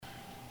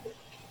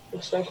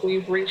Looks like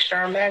we've reached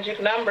our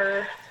magic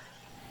number.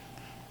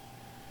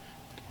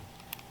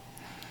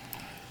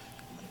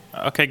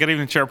 Okay, good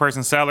evening,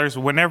 Chairperson Sellers.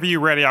 Whenever you're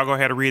ready, I'll go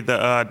ahead and read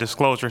the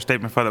disclosure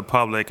statement for the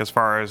public as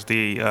far as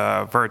the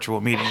virtual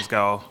meetings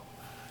go.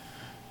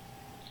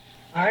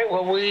 All right,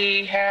 well,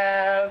 we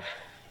have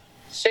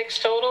 6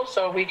 total,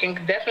 so we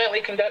can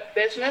definitely conduct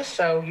business.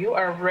 So you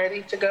are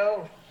ready to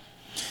go.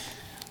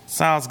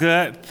 Sounds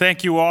good.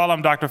 Thank you all.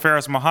 I'm Dr.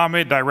 Faris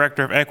Muhammad,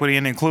 Director of Equity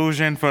and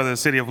Inclusion for the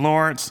City of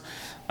Lawrence.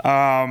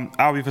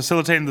 I'll be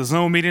facilitating the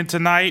Zoom meeting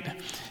tonight.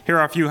 Here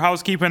are a few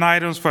housekeeping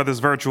items for this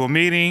virtual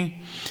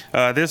meeting.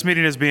 This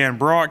meeting is being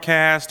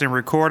broadcast and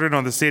recorded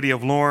on the City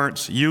of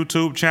Lawrence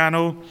YouTube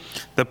channel.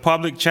 The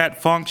public chat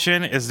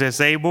function is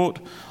disabled.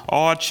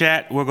 All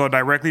chat will go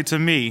directly to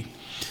me.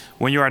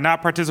 When you are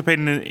not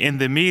participating in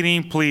the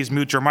meeting, please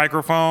mute your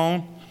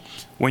microphone.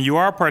 When you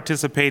are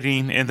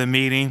participating in the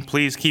meeting,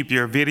 please keep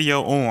your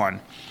video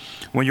on.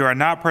 When you are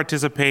not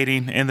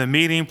participating in the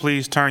meeting,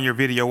 please turn your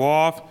video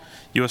off.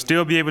 You will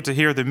still be able to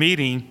hear the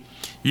meeting.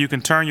 You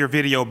can turn your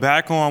video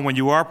back on when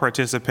you are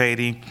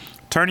participating.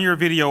 Turning your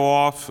video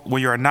off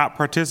when you are not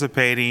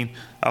participating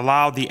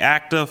allow the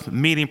active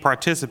meeting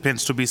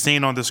participants to be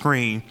seen on the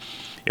screen.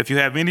 If you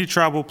have any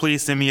trouble,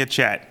 please send me a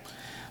chat.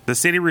 The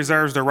city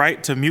reserves the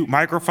right to mute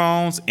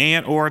microphones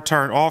and/or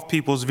turn off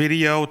people's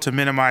video to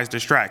minimize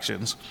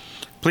distractions.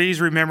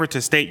 Please remember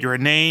to state your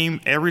name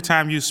every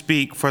time you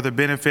speak for the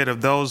benefit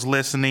of those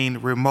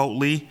listening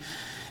remotely.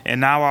 And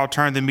now I'll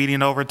turn the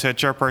meeting over to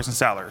Chairperson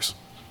Sellers.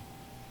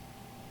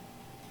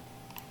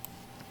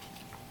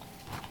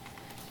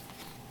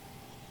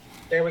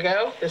 There we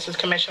go. This is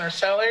Commissioner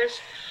Sellers.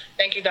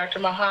 Thank you, Dr.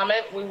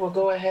 Muhammad. We will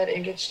go ahead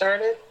and get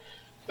started.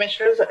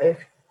 Commissioners, I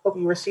hope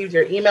you received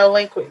your email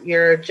link with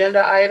your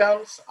agenda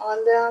items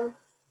on them.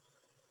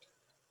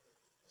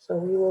 So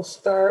we will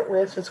start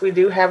with, since we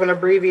do have an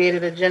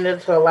abbreviated agenda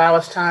to allow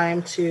us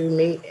time to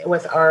meet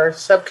with our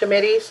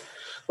subcommittees,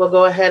 we'll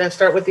go ahead and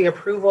start with the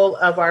approval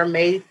of our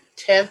May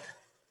 10th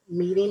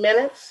meeting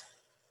minutes.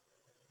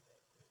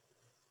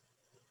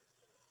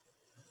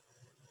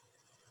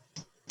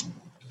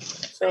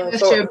 So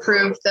to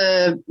approve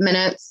the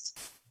minutes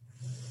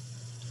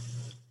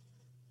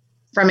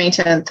from May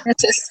 10th.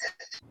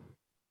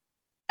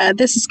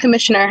 This is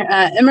Commissioner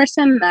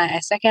Emerson. I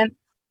second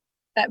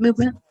that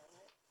movement.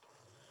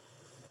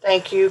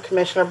 Thank you,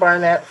 Commissioner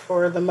Barnett,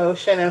 for the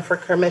motion and for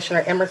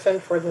Commissioner Emerson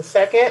for the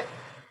second.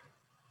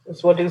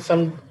 So we'll do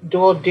some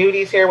dual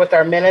duties here with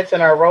our minutes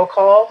and our roll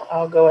call.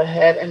 I'll go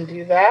ahead and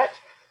do that.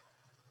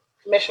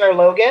 Commissioner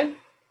Logan.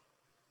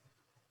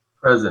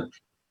 Present.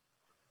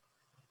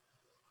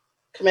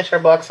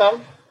 Commissioner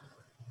Buxom.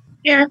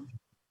 Here.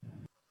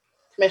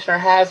 Commissioner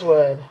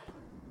Haswood.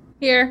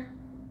 Here.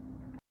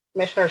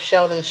 Commissioner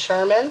Sheldon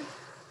Sherman.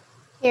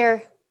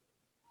 Here.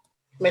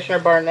 Commissioner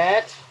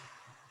Barnett.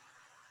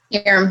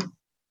 Here.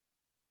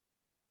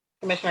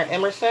 Commissioner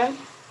Emerson.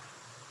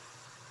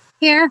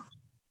 Here.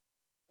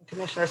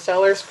 Commissioner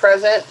Sellers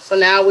present. So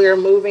now we're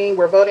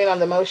voting on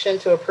the motion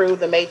to approve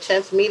the May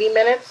 10th meeting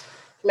minutes.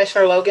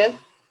 Commissioner Logan.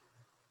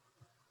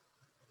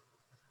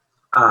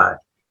 Aye.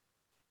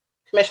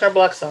 Commissioner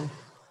Buxom.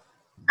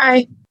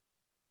 Aye.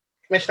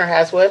 Commissioner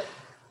Haswood.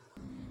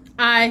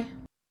 Aye.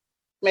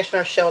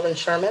 Commissioner Sheldon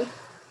Sherman.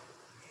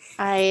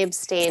 I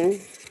abstain.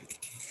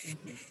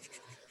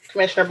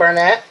 Commissioner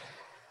Barnett.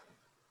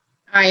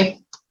 Aye.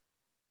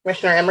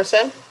 Commissioner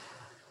Emerson.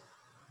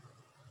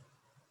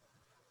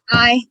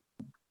 Aye.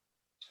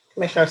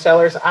 Commissioner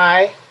Sellers,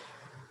 aye.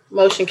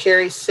 Motion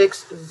carries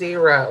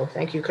 6-0.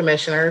 Thank you,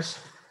 commissioners.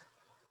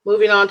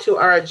 Moving on to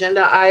our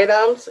agenda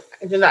items.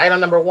 Agenda item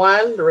number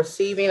 1, the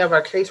receiving of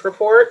our case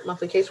report,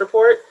 monthly case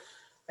report.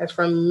 That's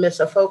from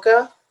Ms.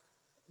 Afoka.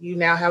 You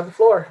now have the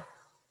floor.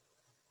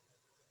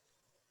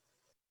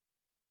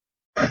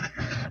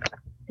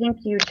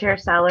 Thank you, Chair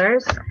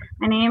Sellers.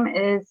 My name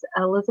is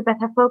Elizabeth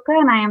Afoka,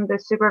 and I am the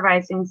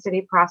supervising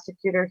city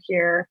prosecutor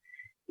here.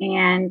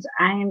 And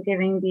I am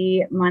giving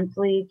the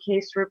monthly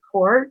case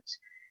report.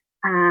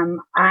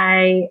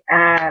 I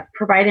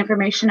provide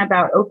information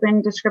about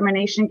open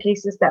discrimination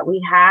cases that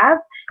we have,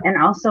 and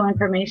also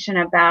information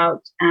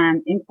about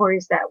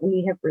inquiries that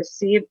we have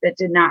received that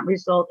did not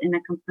result in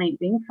a complaint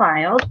being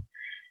filed.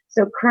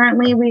 So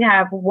currently we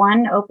have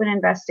one open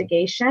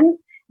investigation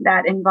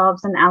that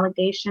involves an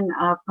allegation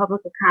of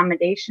public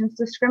accommodations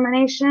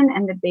discrimination,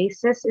 and the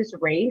basis is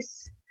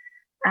race.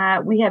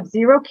 We have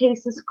 0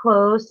 cases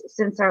closed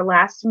since our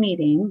last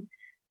meeting,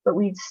 but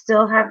we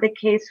still have the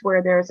case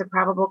where there's a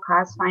probable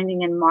cause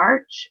finding in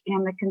March,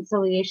 and the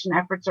conciliation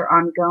efforts are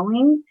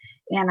ongoing,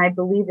 and I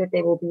believe that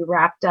they will be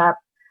wrapped up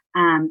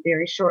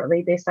very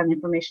shortly based on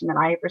information that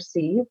I have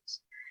received.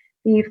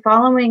 The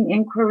following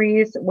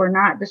inquiries were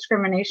not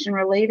discrimination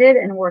related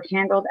and were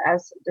handled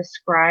as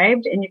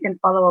described, and you can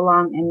follow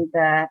along in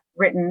the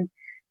written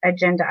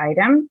agenda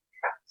item.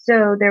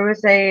 So there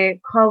was a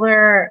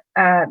caller,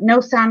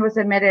 no sound was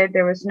emitted,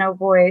 there was no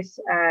voice,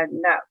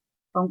 no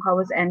phone call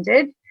was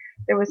ended.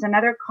 There was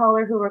another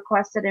caller who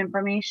requested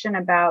information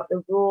about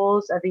the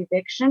rules of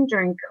eviction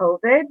during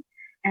COVID,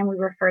 and we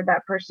referred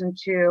that person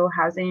to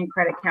Housing and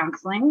Credit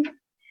Counseling.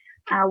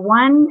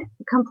 One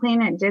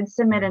complainant did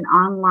submit an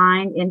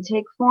online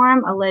intake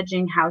form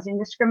alleging housing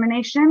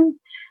discrimination,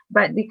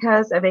 but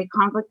because of a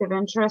conflict of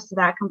interest,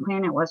 that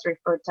complainant was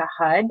referred to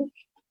HUD.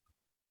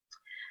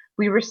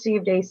 We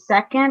received a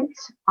second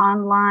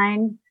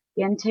online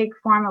intake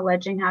form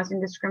alleging housing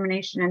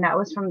discrimination, and that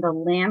was from the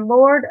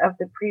landlord of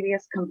the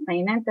previous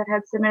complainant that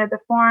had submitted the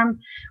form.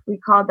 We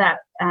called that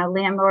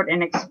landlord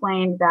and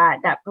explained that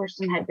that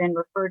person had been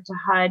referred to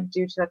HUD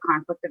due to the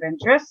conflict of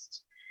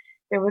interest.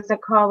 There was a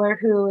caller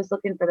who was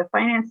looking for the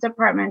finance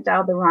department,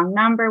 dialed the wrong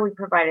number. We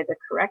provided the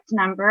correct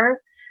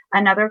number.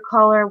 Another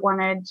caller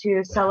wanted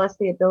to sell us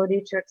the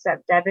ability to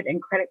accept debit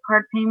and credit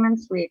card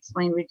payments. We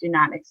explained we do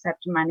not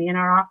accept money in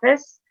our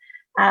office.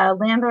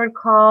 Landlord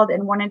called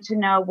and wanted to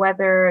know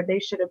whether they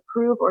should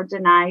approve or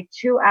deny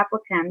two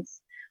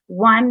applicants.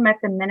 One met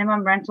the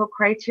minimum rental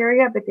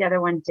criteria, but the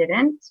other one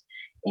didn't.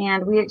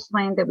 And we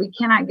explained that we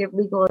cannot give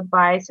legal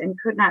advice and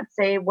could not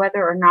say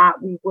whether or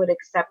not we would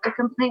accept a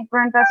complaint for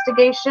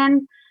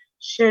investigation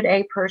should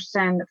a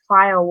person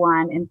file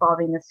one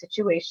involving the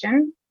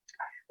situation.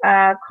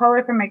 A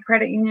caller from a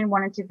credit union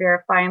wanted to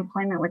verify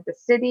employment with the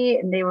city,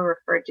 and they were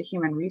referred to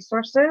Human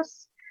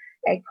Resources.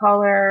 A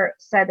caller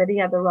said that he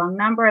had the wrong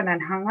number and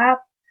then hung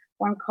up.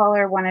 One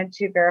caller wanted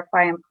to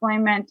verify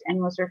employment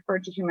and was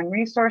referred to Human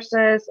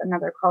Resources.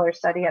 Another caller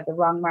said he had the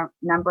wrong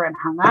number and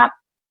hung up.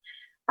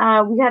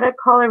 We had a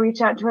caller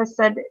reach out to us,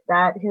 said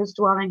that his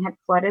dwelling had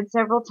flooded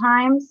several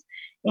times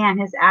and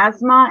his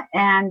asthma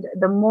and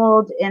the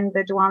mold in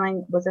the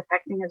dwelling was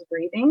affecting his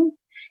breathing.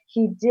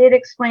 He did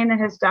explain that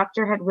his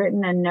doctor had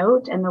written a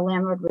note and the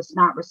landlord was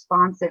not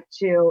responsive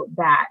to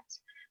that.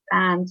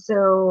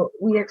 So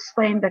we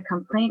explained the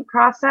complaint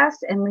process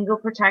and legal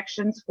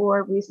protections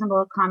for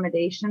reasonable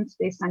accommodations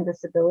based on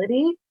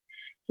disability.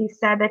 He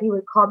said that he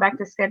would call back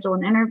to schedule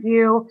an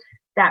interview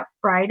that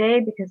Friday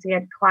because he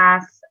had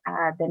class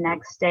the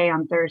next day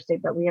on Thursday,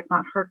 but we have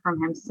not heard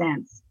from him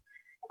since.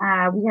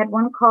 We had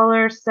one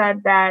caller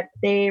said that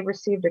they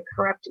received a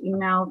corrupt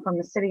email from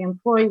the city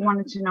employee,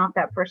 wanted to know if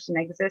that person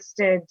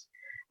existed.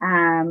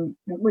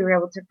 We were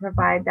able to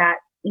provide that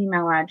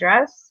email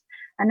address.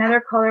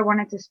 Another caller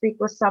wanted to speak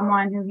with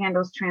someone who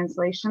handles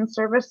translation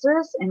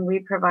services, and we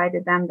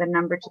provided them the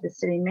number to the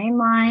city main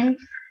line.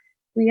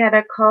 We had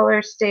a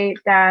caller state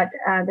that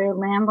their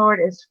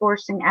landlord is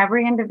forcing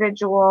every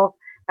individual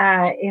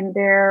in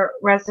their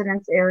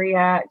residence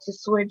area to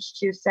switch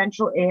to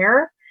central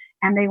air,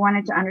 and they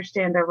wanted to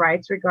understand their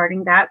rights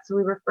regarding that. So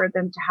we referred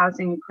them to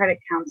Housing and Credit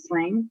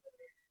Counseling.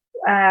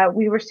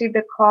 We received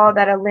a call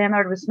that a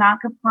landlord was not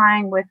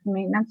complying with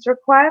maintenance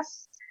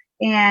requests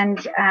and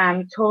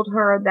told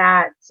her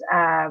that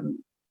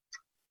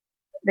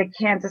the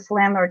Kansas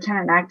Landlord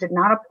Tenant Act did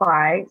not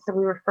apply. So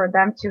we referred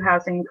them to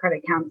Housing and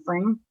Credit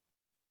Counseling.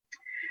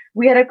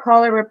 We had a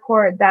caller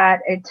report that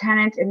a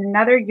tenant in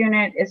another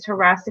unit is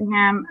harassing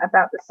him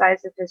about the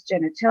size of his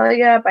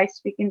genitalia by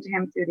speaking to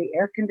him through the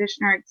air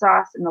conditioner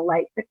exhaust and the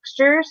light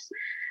fixtures.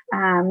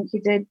 He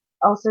did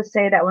also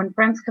say that when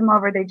friends come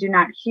over, they do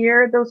not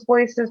hear those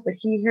voices, but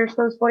he hears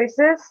those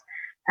voices.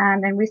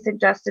 And we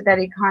suggested that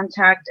he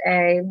contact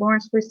a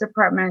Lawrence Police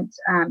Department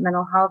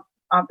mental health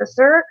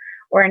officer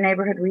or a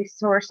neighborhood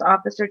resource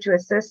officer to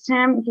assist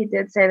him. He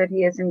did say that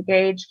he is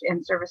engaged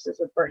in services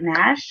with Burton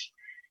Ash.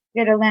 We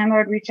had a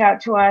landlord reach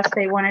out to us.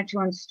 They wanted to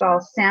install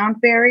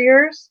sound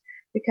barriers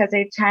because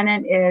a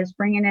tenant is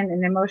bringing in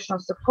an emotional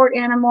support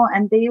animal,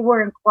 and they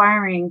were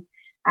inquiring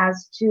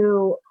as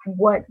to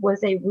what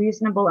was a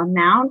reasonable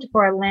amount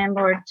for a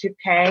landlord to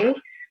pay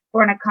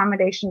for an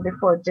accommodation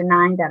before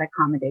denying that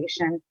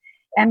accommodation.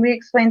 And we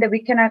explained that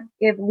we cannot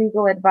give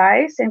legal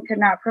advice and could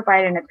not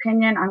provide an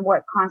opinion on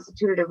what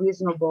constituted a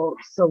reasonable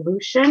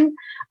solution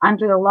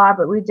under the law,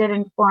 but we did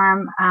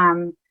inform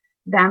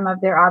them of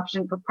their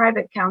option for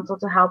private counsel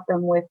to help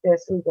them with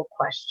this legal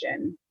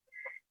question.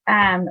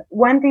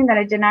 One thing that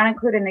I did not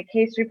include in the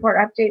case report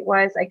update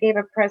was I gave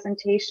a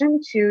presentation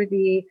to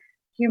the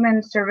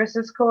Human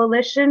Services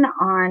Coalition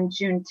on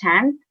June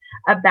 10th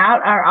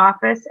about our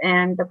office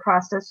and the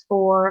process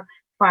for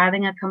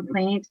filing a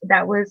complaint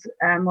that was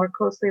more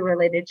closely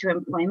related to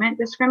employment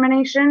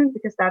discrimination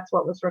because that's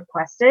what was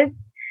requested.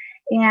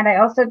 And I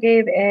also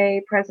gave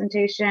a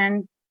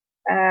presentation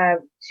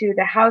to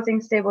the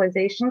Housing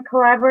Stabilization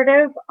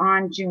Collaborative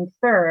on June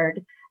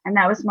 3rd, and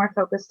that was more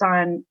focused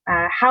on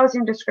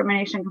housing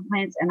discrimination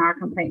complaints and our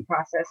complaint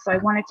process. So I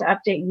wanted to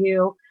update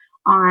you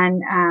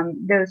on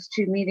those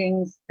two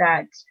meetings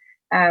that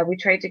we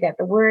tried to get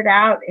the word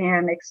out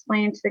and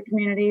explain to the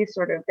community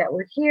sort of that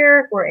we're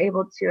here, we're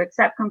able to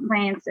accept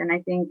complaints, and I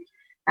think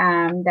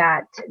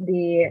that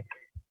the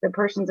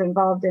persons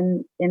involved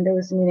in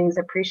those meetings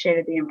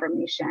appreciated the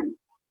information.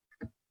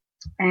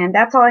 And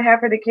that's all I have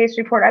for the case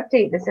report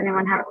update. Does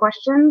anyone have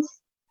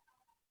questions?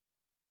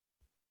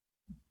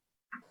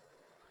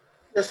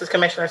 This is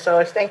Commissioner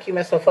Sellers. Thank you,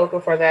 Ms.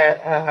 Ofoka, for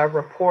that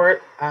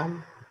report.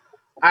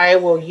 I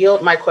will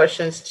yield my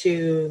questions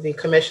to the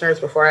commissioners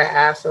before I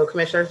ask. So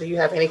commissioners, do you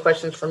have any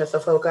questions for Ms.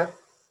 Ofoka?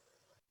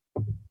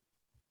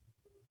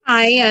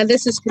 Hi,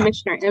 this is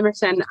Commissioner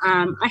Emerson.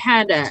 I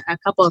had a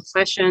couple of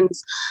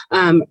questions.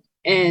 And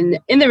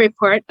in the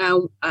report,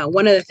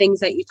 one of the things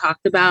that you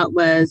talked about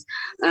was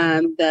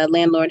the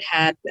landlord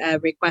had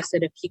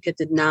requested if he could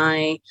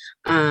deny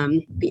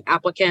the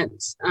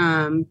applicants.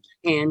 And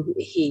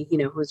he,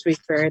 was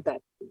referred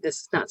that this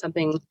is not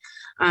something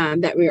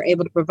that we were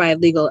able to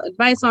provide legal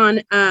advice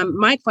on.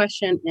 My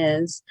question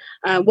is,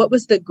 what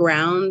was the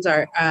grounds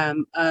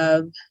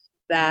of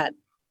that?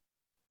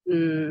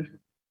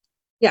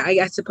 Yeah,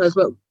 I suppose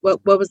what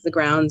was the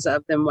grounds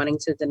of them wanting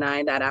to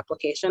deny that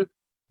application?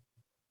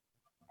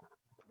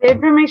 The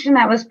information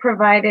that was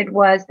provided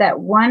was that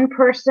one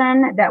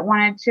person that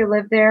wanted to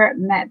live there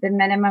met the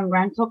minimum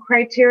rental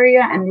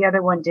criteria and the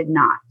other one did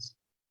not.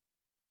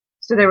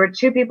 So there were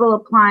two people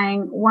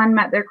applying. One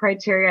met their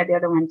criteria, the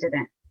other one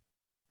didn't.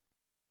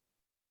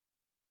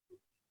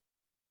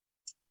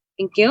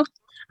 Thank you.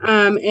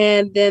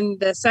 And then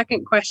the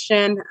second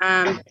question,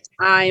 I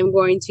am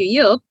going to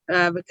yield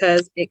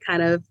because it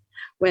kind of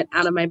went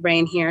out of my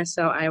brain here.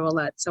 So I will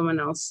let someone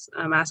else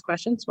ask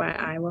questions while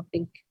I will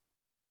think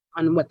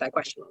on what that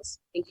question was.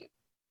 Thank you.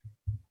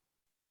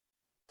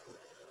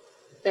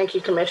 Thank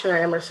you, Commissioner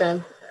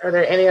Emerson. Are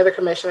there any other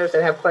commissioners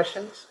that have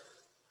questions?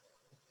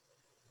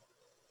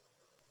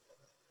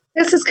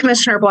 This is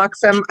Commissioner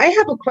Bloxham. I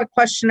have a quick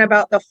question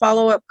about the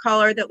follow-up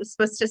caller that was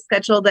supposed to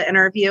schedule the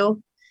interview.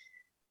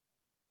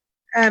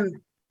 I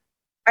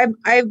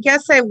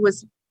guess I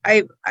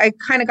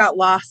kind of got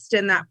lost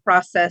in that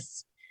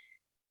process.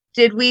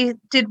 Did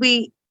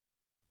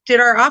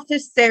our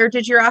office say, or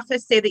did your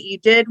office say that you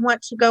did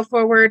want to go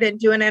forward and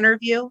do an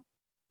interview?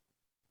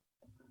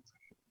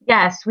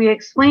 Yes, we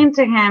explained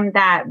to him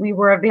that we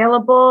were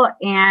available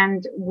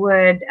and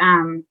would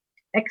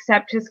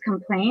accept his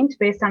complaint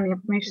based on the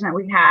information that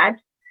we had.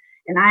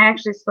 And I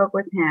actually spoke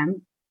with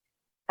him.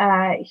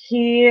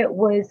 He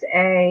was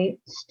a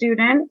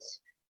student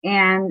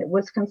and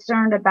was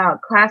concerned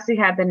about class he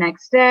had the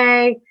next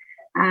day,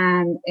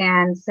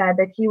 and said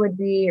that he would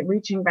be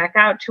reaching back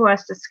out to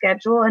us to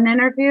schedule an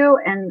interview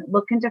and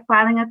look into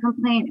filing a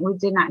complaint. We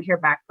did not hear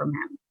back from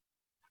him.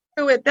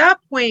 So at that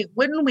point,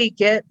 wouldn't we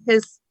get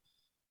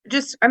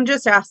I'm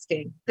just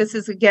asking, this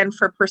is again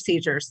for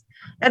procedures.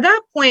 At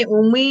that point,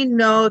 when we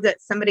know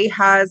that somebody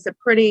has a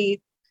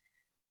pretty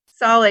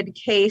solid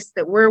case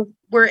that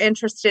we're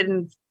interested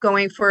in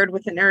going forward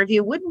with an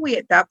interview, wouldn't we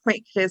at that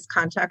point get his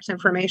contact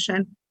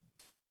information?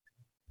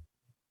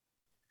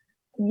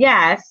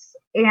 Yes,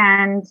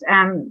 and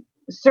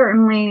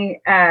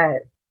certainly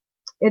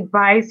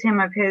advise him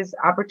of his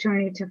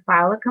opportunity to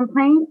file a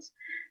complaint.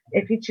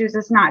 If he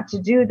chooses not to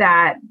do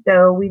that,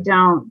 though, we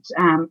don't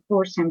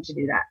force him to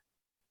do that.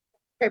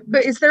 Okay,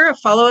 but is there a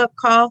follow-up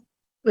call?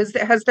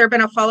 Has there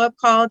been a follow-up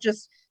call?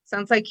 Just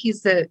sounds like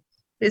he's a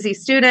busy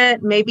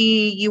student.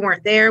 Maybe you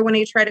weren't there when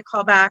he tried to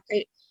call back.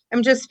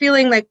 I'm just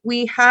feeling like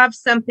we have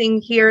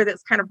something here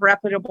that's kind of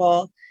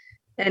reputable,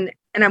 and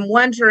I'm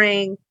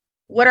wondering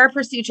what our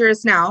procedure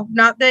is now.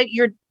 Not that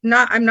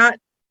I'm not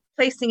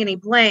placing any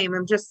blame.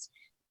 I'm just,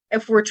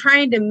 if we're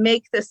trying to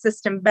make the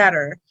system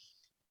better,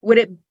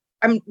 we're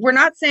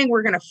not saying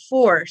we're going to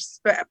force,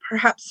 but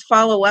perhaps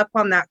follow up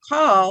on that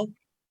call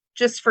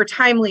just for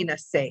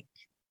timeliness sake.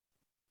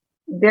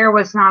 There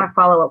was not a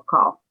follow-up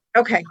call.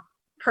 Okay,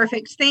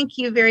 perfect. Thank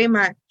you very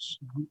much.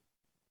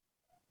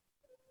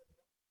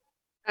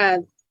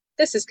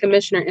 This is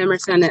Commissioner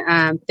Emerson.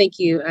 Thank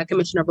you,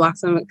 Commissioner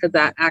Bloxham, because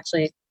that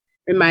actually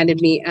reminded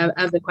me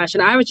of the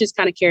question. I was just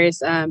kind of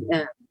curious,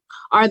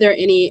 are there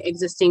any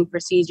existing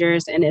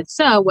procedures? And if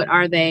so, what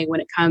are they when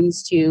it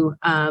comes to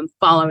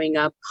following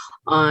up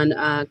on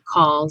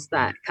calls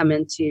that come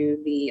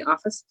into the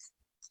office?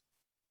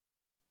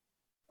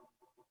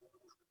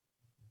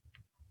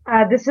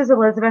 This is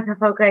Elizabeth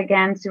Hafoka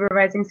again,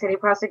 Supervising City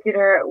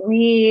Prosecutor.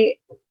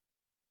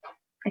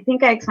 I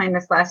think I explained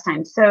this last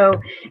time. So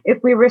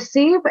if we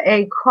receive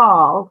a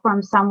call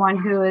from someone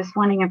who is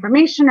wanting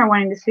information or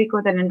wanting to speak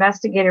with an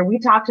investigator, we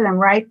talk to them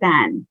right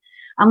then.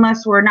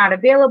 Unless we're not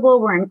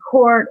available, we're in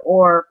court,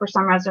 or for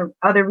some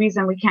other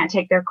reason we can't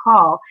take their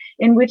call,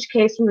 in which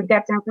case we would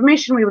get the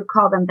information, we would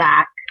call them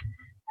back.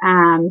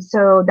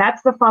 So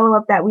that's the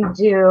follow-up that we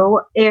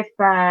do. If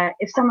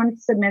someone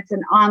submits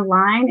an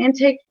online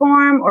intake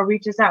form or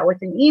reaches out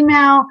with an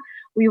email,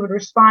 we would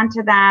respond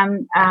to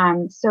them.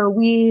 So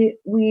we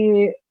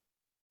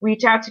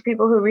reach out to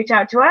people who reach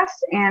out to us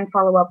and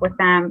follow up with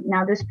them.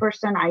 Now, this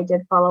person I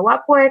did follow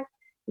up with.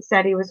 He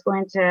said he was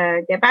going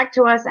to get back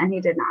to us, and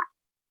he did not.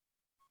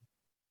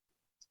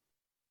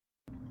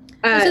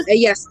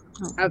 Yes.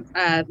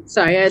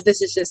 Sorry,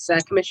 this is just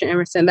Commissioner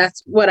Emerson.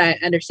 That's what I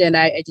understand.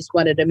 I just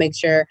wanted to make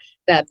sure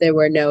that there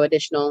were no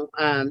additional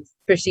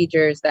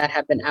procedures that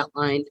have been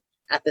outlined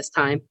at this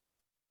time.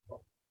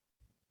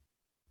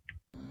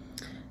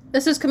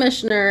 This is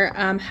Commissioner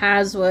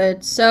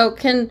Haswood. So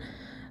do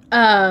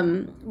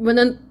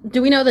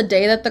we know the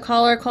day that the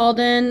caller called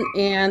in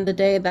and the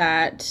day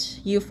that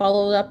you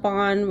followed up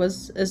on?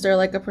 Is there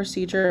like a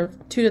procedure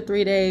of 2 to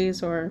 3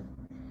 days or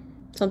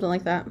something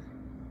like that?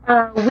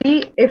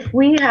 If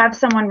we have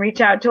someone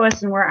reach out to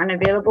us and we're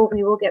unavailable,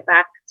 we will get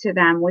back to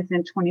them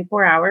within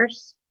 24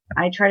 hours.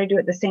 I try to do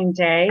it the same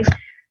day.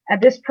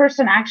 This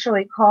person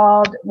actually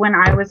called when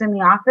I was in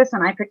the office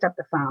and I picked up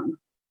the phone.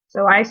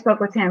 So I spoke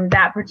with him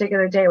that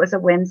particular day. It was a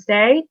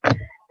Wednesday,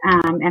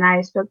 and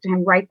I spoke to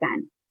him right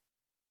then.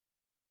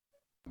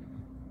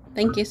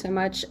 Thank you so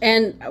much.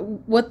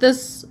 And with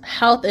this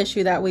health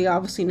issue that we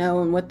obviously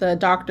know and what the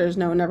doctors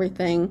know and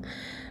everything,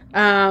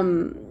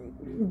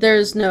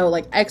 there's no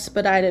like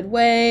expedited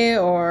way,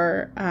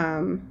 or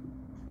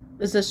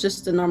is this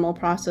just a normal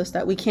process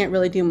that we can't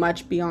really do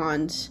much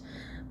beyond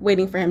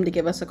waiting for him to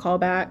give us a call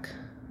back?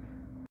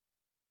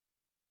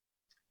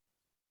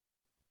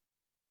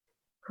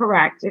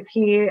 Correct. If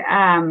he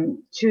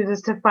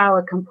chooses to file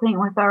a complaint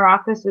with our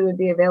office, we would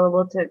be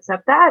available to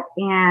accept that.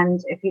 And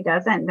if he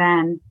doesn't,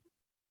 then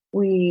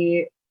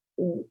we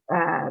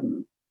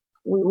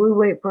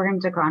wait for him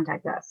to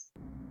contact us.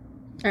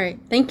 All right.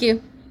 Thank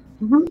you.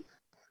 Mm-hmm.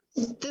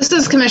 This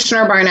is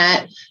Commissioner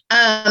Barnett.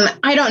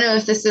 I don't know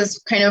if this is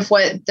kind of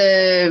what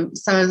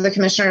some of the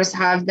commissioners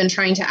have been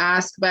trying to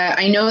ask, but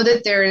I know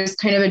that there is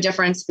kind of a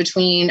difference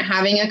between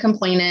having a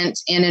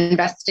complainant and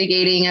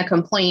investigating a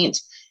complaint,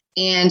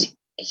 and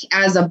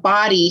as a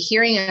body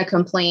hearing a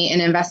complaint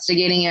and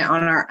investigating it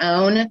on our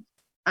own.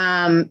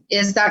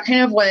 Is that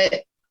kind of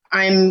what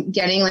I'm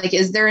getting? Like,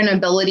 is there an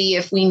ability,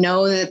 if we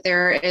know that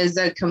there is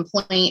a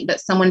complaint, but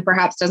someone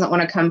perhaps doesn't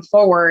want to come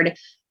forward,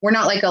 we're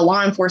not like a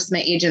law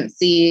enforcement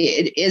agency,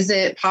 is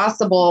it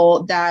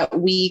possible that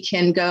we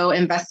can go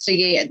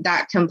investigate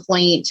that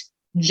complaint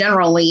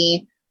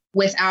generally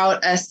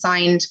without a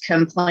signed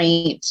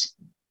complaint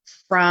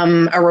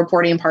from a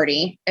reporting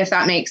party, if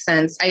that makes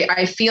sense?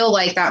 I feel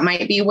like that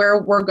might be where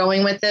we're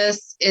going with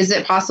this. Is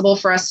it possible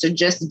for us to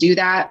just do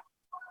that,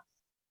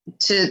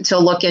 to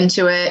look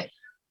into it?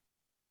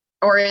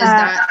 Or is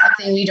that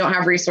something we don't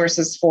have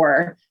resources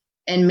for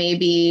and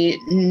maybe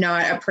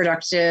not a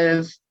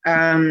productive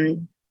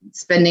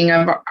spending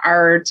of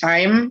our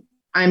time?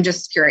 I'm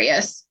just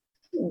curious.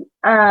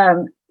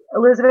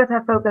 Elizabeth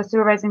Hafoka,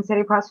 Supervising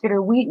City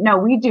Prosecutor.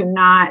 We do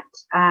not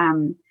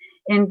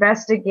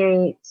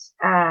investigate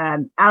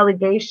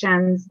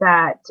allegations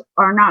that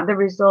are not the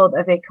result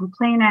of a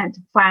complainant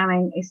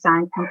filing a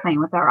signed complaint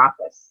with our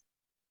office,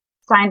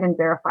 signed and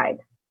verified.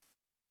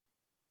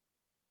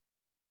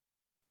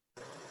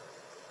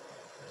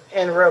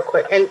 And real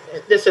quick, and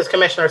this is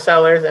Commissioner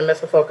Sellers and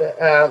Ms.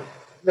 Hafoka.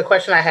 The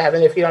question I have,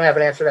 and if you don't have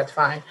an answer, that's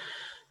fine.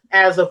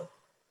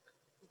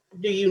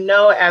 Do you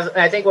know,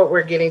 I think what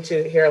we're getting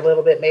to here a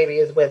little bit maybe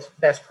is with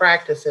best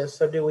practices.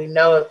 So do we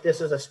know if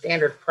this is a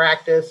standard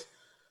practice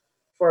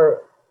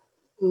for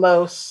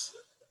most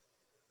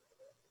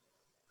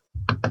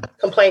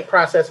complaint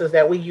processes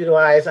that we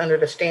utilize under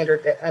the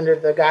standard, under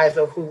the guise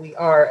of who we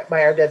are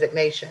by our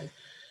designation?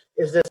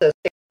 Is this a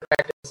standard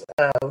practice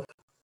of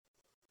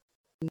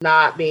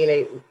not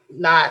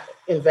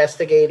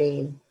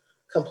investigating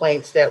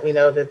complaints that we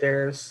know that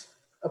there's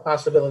a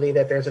possibility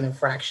that there's an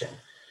infraction?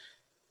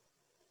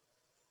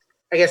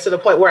 I guess to the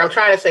point where I'm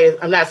trying to say is,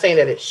 I'm not saying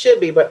that it should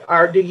be, but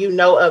do you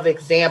know of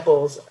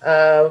examples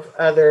of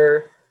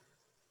other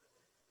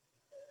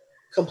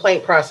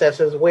complaint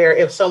processes where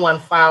if someone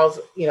files,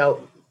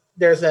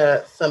 there's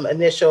some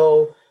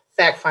initial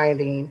fact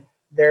finding,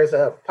 there's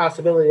a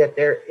possibility that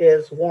there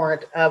is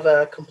warrant of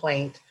a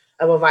complaint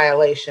of a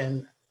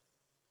violation,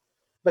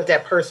 but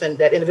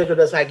that individual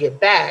does not get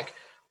back?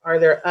 Are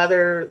there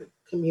other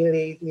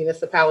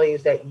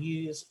municipalities that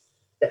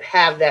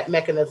have that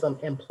mechanism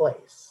in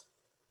place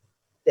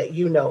that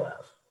you know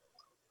of?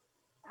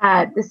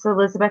 This is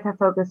Elizabeth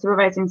Hafoka,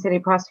 Supervising City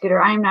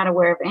Prosecutor. I am not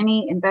aware of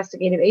any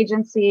investigative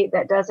agency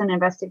that does an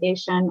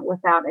investigation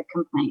without a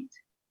complaint.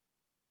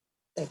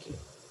 Thank you.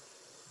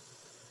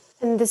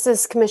 And this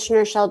is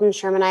Commissioner Sheldon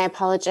Sherman. I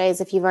apologize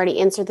if you've already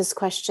answered this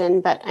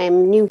question, but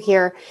I'm new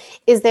here.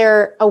 Is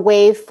there a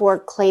way for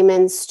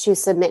claimants to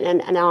submit an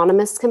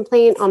anonymous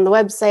complaint on the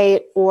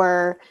website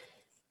or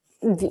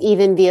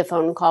even via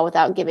phone call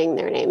without giving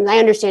their name? I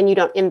understand you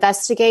don't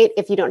investigate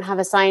if you don't have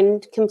a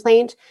signed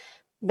complaint,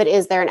 but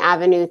is there an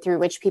avenue through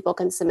which people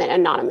can submit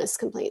anonymous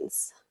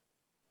complaints?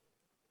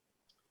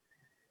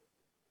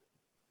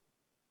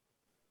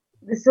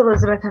 This is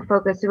Elizabeth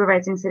Hafoka,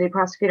 Supervising City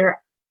Prosecutor.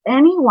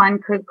 Anyone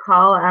could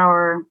call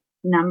our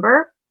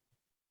number,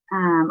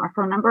 our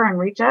phone number, and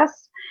reach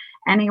us.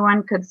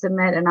 Anyone could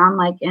submit an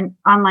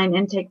online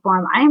intake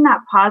form. I am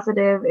not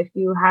positive if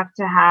you have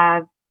to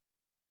have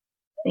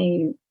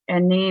a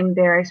name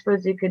there. I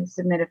suppose you could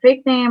submit a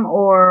fake name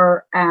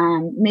or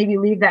maybe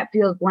leave that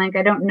field blank.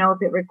 I don't know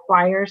if it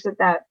requires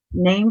that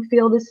name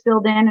field is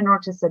filled in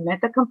order to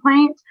submit the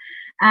complaint.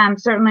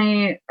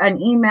 Certainly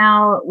an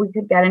email, we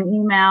could get an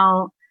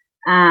email,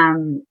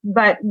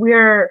 but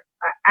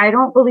I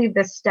don't believe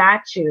the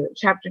statute,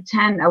 Chapter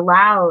 10,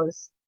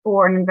 allows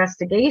for an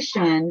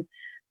investigation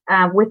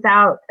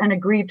without an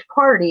aggrieved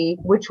party,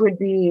 which would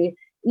be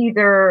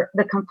either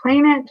the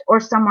complainant or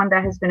someone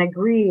that has been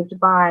aggrieved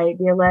by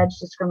the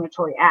alleged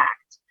discriminatory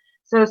act.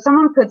 So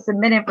someone could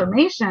submit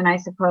information, I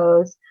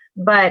suppose,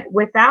 But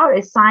without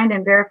a signed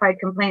and verified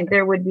complaint,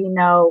 there would be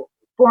no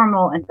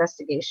formal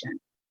investigation.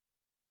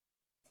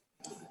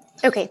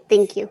 Okay,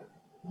 thank you.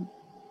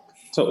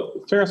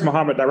 So Ferris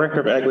Muhammad,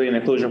 Director of Equity and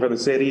Inclusion for the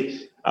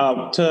city.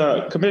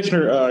 To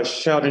Commissioner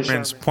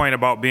Sheldon's point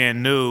about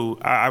being new,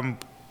 I'm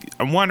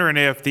wondering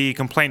if the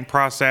complaint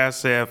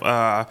process, if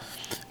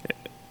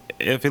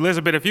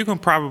Elizabeth, if you can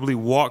probably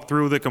walk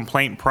through the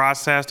complaint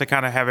process to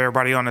kind of have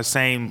everybody on the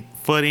same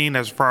footing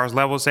as far as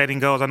level setting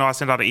goes. I know I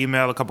sent out an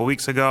email a couple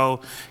weeks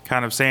ago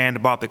kind of saying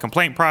about the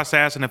complaint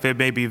process and if it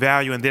may be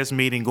value in this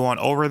meeting going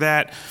over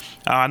that.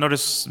 I know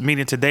this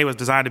meeting today was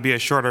designed to be a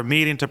shorter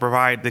meeting to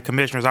provide the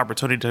commissioners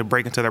opportunity to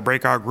break into their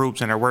breakout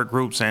groups and their work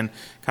groups and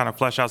kind of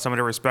flesh out some of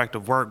their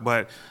respective work.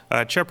 But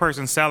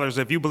Chairperson Sellers,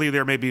 if you believe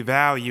there may be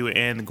value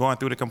in going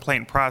through the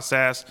complaint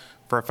process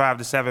for 5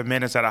 to 7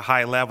 minutes at a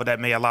high level that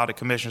may allow the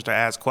commissioners to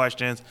ask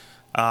questions,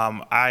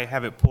 I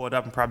have it pulled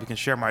up and probably can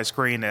share my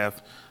screen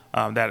if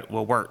that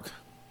will work.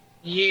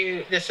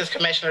 This is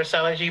Commissioner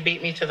Sellers. You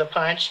beat me to the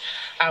punch.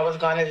 I was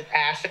going to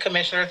ask the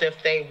commissioners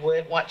if they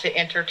would want to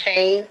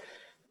entertain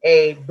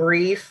a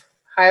brief,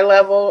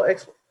 high-level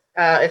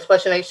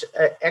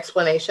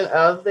explanation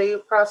of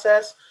the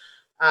process.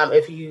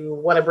 If you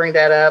want to bring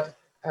that up,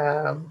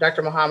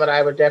 Dr. Muhammad,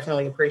 I would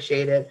definitely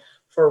appreciate it.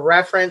 For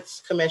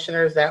reference,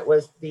 commissioners, that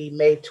was the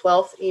May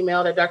 12th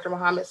email that Dr.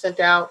 Muhammad sent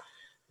out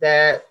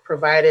that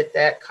provided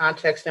that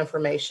context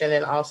information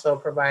and also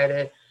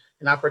provided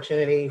an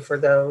opportunity for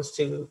those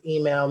to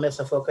email Ms.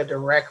 Afoka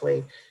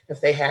directly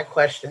if they had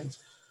questions.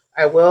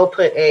 I will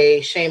put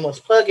a shameless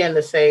plug in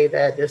to say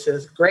that this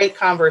is great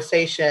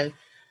conversation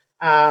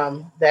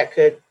that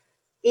could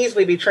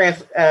easily be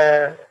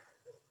transferred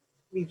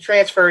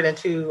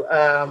into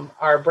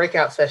our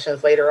breakout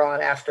sessions later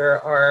on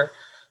after our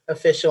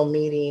official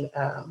meeting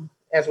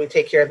as we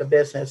take care of the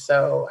business.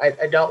 So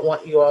I don't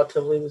want you all to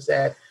lose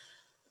that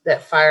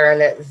fire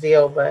and that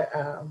zeal, but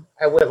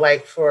I would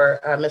like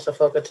for Ms.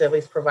 Afoka to at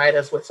least provide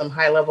us with some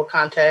high-level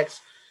context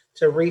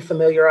to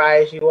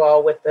refamiliarize you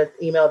all with the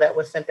email that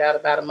was sent out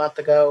about a month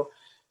ago,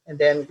 and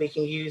then we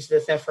can use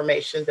this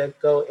information to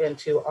go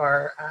into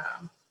our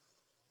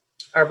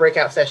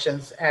breakout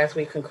sessions as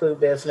we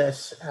conclude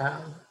business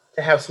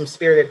to have some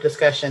spirited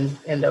discussion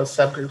in those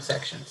subgroup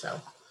sections.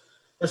 So,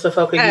 Ms.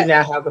 Afoka, you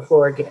now have the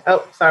floor again.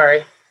 Oh,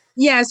 sorry.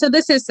 Yeah, so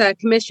this is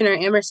Commissioner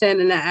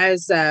Emerson, and I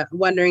was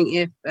wondering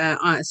if,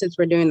 since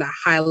we're doing the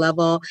high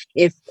level,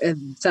 if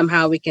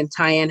somehow we can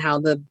tie in how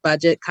the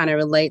budget kind of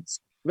relates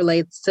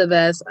to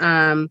this.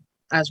 I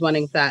was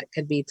wondering if that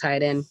could be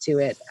tied into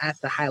it at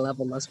the high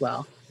level as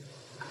well.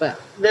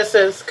 But this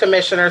is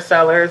Commissioner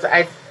Sellers.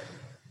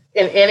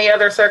 In any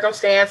other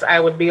circumstance, I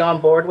would be on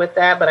board with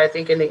that, but I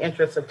think in the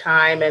interest of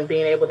time and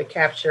being able to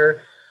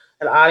capture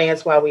an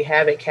audience while we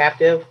have it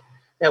captive,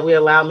 that we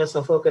allow Ms.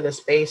 Afoka the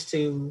space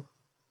to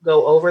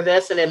go over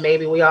this, and then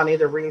maybe we all need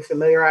to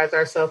re-familiarize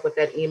ourselves with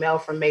that email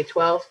from May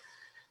 12th,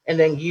 and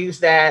then use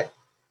that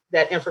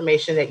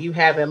information that you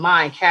have in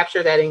mind,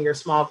 capture that in your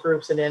small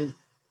groups, and then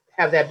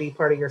have that be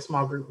part of your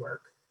small group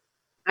work.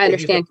 I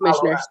understand,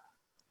 Commissioner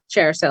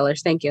Chair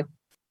Sellers. Thank you.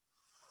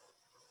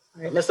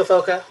 All right, Ms.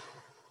 Afoka.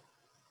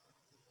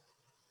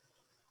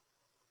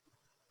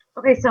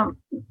 Okay, so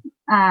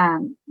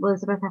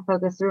Elizabeth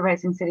Afoka,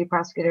 Supervising City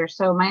Prosecutor.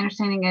 So my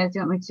understanding is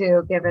you want me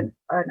to give an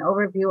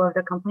overview of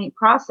the complaint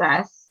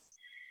process.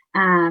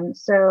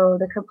 So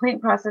the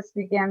complaint process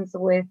begins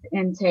with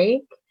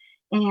intake,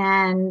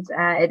 and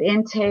at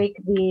intake,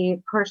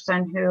 the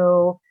person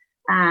who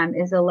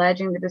is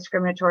alleging the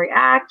discriminatory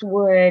act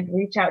would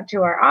reach out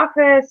to our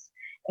office,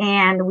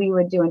 and we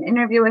would do an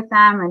interview with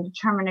them and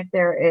determine if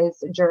there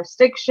is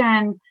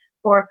jurisdiction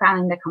for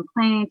filing the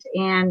complaint.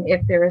 And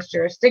if there is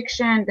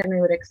jurisdiction, then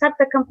we would accept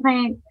the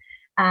complaint.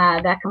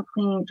 That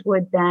complaint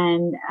would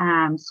then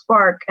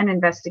spark an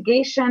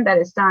investigation that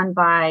is done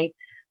by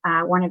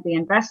one of the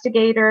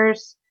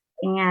investigators.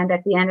 And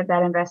at the end of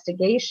that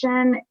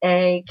investigation,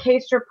 a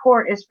case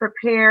report is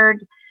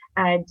prepared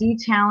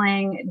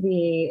detailing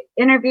the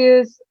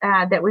interviews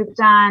that we've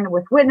done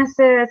with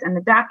witnesses and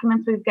the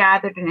documents we've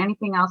gathered and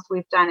anything else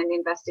we've done in the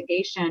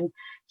investigation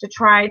to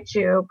try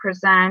to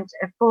present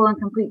a full and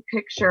complete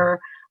picture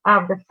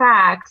of the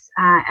facts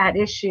at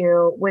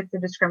issue with the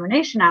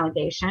discrimination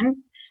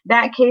allegation.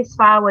 That case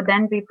file would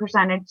then be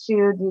presented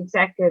to the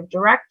Executive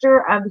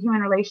Director of the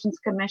Human Relations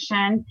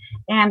Commission,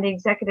 and the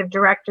Executive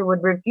Director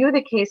would review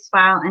the case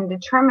file and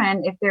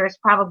determine if there is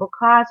probable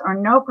cause or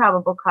no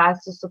probable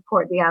cause to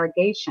support the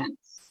allegations.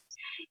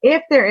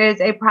 If there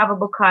is a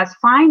probable cause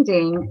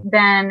finding,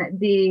 then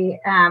the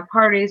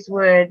parties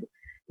would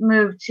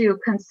move to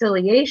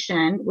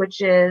conciliation,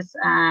 which is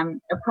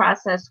a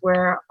process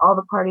where all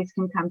the parties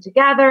can come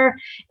together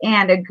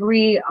and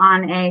agree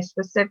on a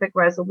specific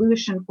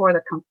resolution for the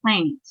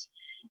complaint.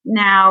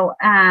 Now,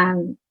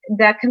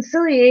 that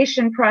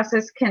conciliation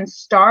process can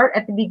start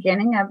at the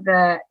beginning of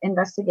the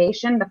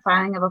investigation, the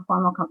filing of a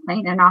formal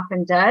complaint, and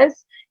often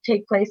does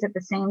take place at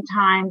the same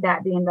time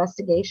that the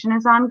investigation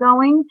is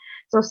ongoing.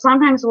 So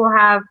sometimes we'll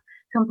have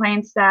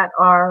complaints that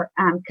are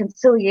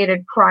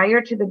conciliated prior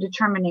to the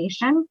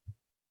determination.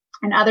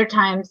 and other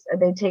times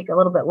they take a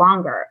little bit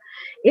longer.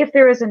 If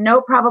there is a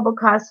no probable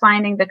cause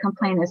finding, the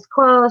complaint is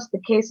closed,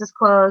 the case is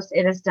closed,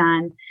 it is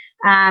done.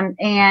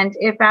 And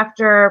if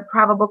after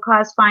probable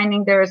cause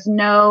finding there is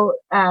no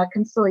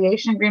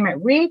conciliation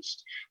agreement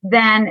reached,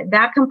 then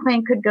that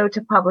complaint could go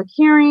to public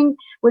hearing,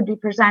 would be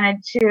presented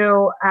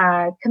to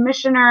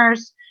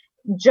commissioners.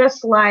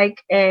 Just like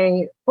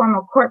a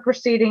formal court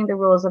proceeding, the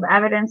rules of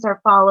evidence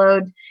are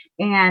followed,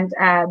 and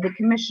the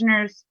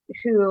commissioners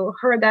who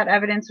heard that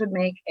evidence would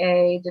make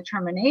a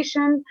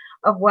determination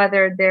of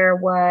whether there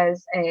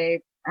was a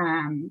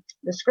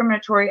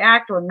discriminatory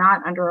act or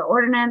not under our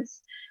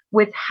ordinance.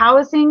 With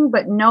housing,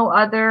 but no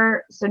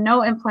other, so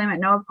no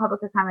employment, no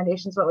public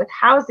accommodations, but with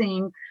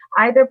housing,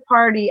 either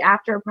party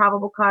after a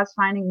probable cause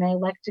finding may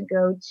elect to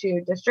go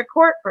to district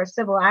court for a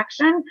civil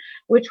action,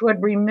 which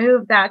would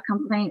remove that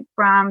complaint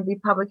from the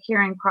public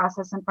hearing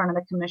process in front of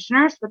the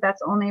commissioners, but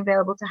that's only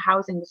available to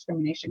housing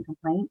discrimination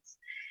complaints.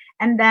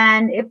 And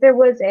then if there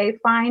was a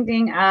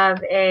finding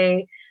of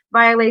a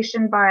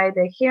violation by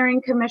the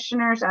hearing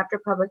commissioners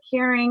after public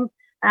hearing,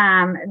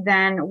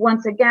 then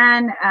once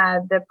again,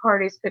 the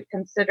parties could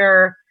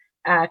consider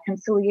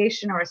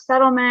conciliation or a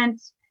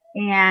settlement.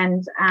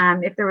 And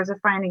if there was a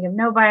finding of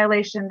no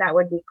violation, that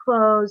would be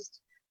closed.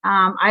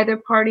 Either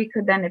party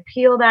could then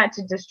appeal that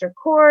to district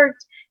court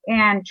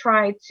and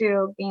try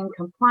to gain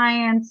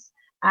compliance.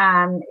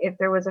 If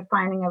there was a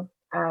finding of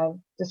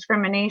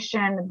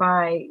discrimination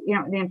by,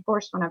 the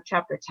enforcement of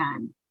Chapter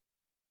 10.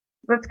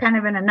 That's kind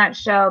of in a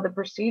nutshell the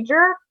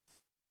procedure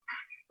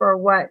for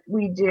what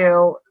we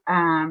do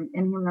in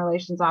Human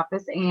Relations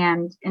Office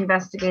and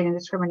investigating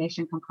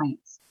discrimination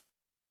complaints.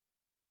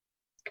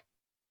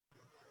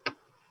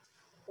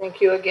 Thank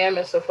you again,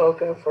 Ms.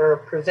 Afoka, for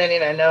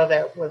presenting. I know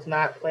that was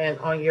not planned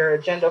on your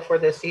agenda for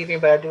this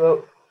evening, but I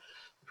do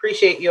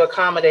appreciate you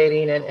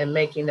accommodating and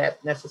making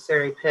that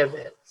necessary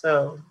pivot.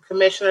 So,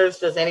 commissioners,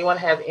 does anyone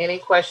have any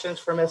questions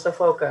for Ms.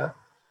 Afoka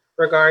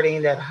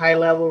regarding that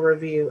high-level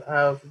review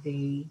of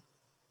the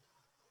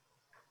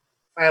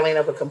filing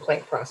of a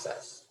complaint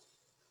process?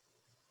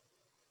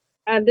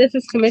 This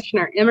is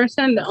Commissioner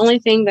Emerson. The only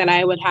thing that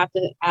I would have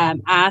to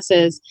ask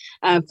is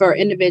for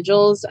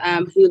individuals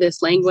who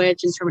this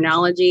language and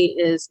terminology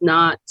is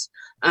not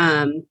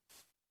kind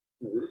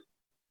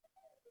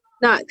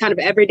of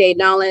everyday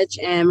knowledge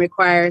and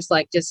requires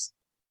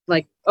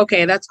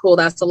okay, that's cool,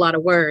 that's a lot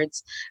of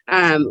words.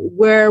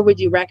 Where would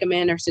you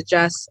recommend or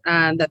suggest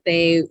that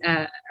they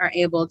are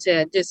able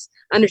to just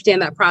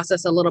understand that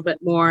process a little bit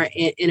more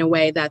in a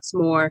way that's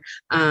more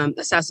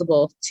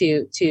accessible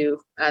to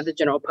the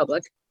general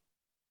public?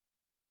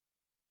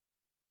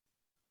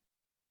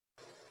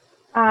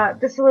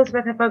 This is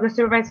Elizabeth Afoka,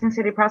 Supervising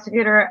City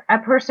Prosecutor. A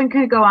person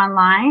could go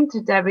online to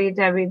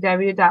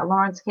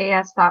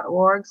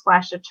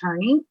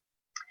www.lawrenceks.org/attorney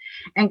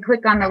and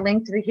click on the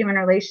link to the Human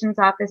Relations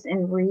Office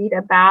and read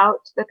about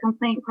the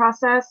complaint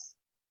process.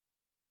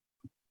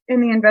 In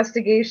the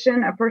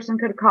investigation, a person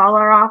could call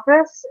our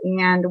office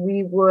and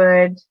we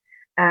would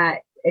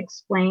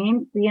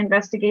explain the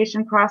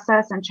investigation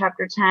process in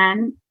Chapter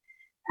 10.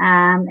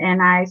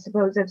 And I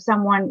suppose if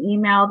someone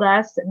emailed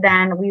us,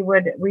 then we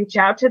would reach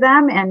out to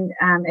them and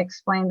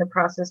explain the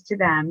process to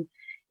them.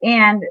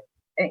 And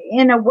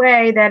in a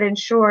way that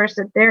ensures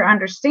that they're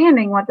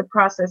understanding what the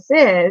process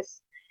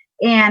is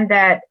and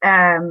that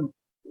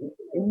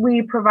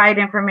we provide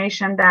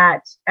information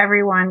that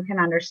everyone can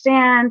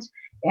understand.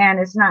 And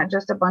it's not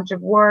just a bunch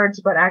of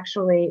words, but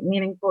actually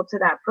meaningful to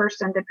that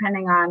person,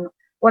 depending on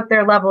what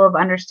their level of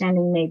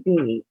understanding may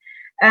be.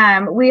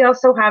 We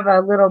also have a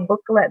little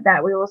booklet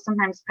that we will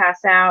sometimes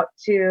pass out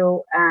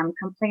to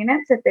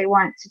complainants if they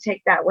want to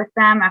take that with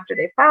them after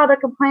they filed a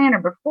complaint or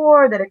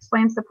before, that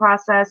explains the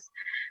process.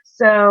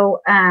 So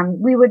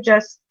we would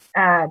just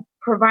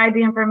provide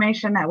the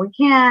information that we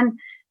can,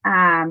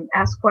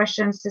 ask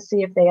questions to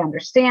see if they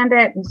understand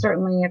it. And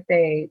certainly if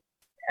they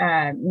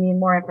need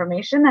more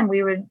information, then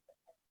we would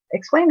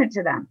explain it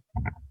to them.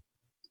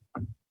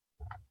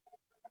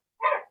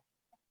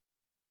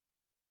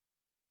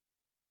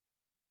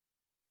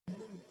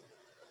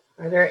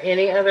 Are there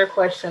any other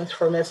questions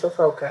for Ms.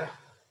 Afoka?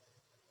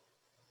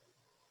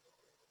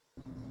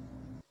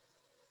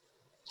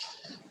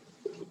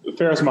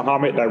 Faris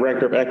Muhammad,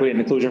 Director of Equity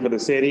and Inclusion for the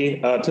city.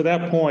 To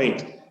that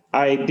point,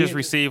 I just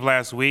received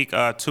last week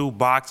 2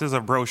 boxes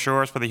of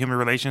brochures for the Human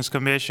Relations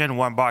Commission,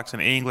 one box in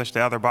English,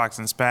 the other box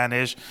in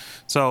Spanish.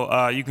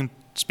 So you can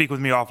speak with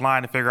me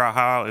offline to figure out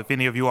how, if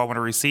any of you all want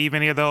to receive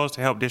any of those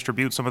to help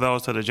distribute some of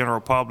those to the general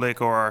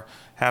public or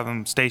have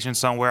them stationed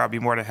somewhere. I'd be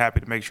more than happy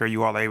to make sure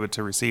you all are able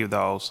to receive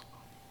those.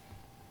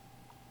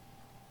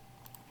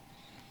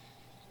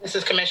 This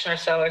is Commissioner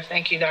Sellers.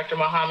 Thank you, Dr.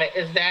 Muhammad.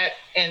 Is that,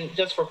 and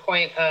just for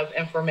point of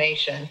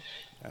information,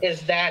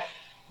 is that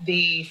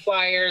the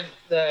flyer,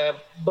 the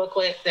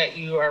booklet that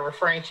you are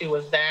referring to,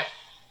 was that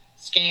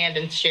scanned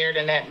and shared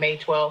in that May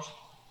 12th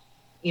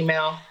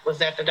email? Was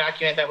that the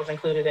document that was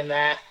included in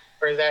that,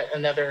 or is that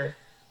another?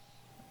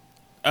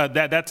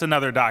 That's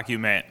another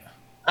document.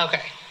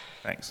 Okay.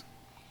 Thanks.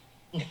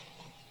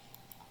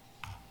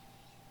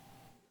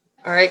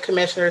 All All right,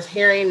 commissioners,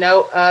 hearing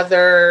no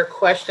other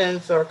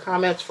questions or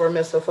comments for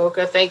Ms.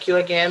 Afoka. Thank you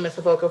again, Ms.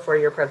 Afoka, for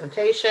your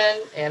presentation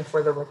and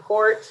for the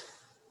report.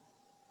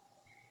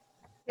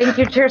 Thank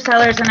you, Chair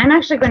Sellers. And I'm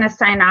actually going to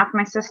sign off.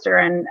 My sister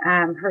and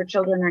her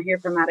children are here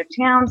from out of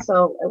town.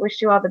 So I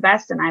wish you all the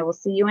best, and I will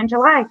see you in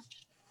July.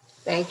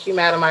 Thank you,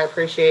 madam. I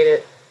appreciate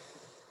it.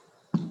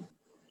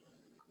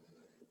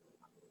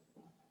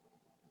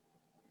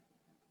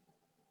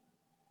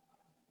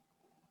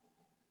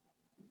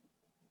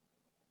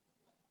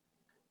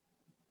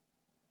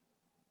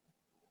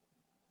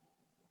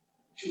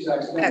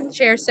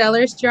 Chair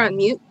Sellers, you're on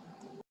mute.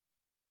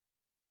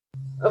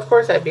 Of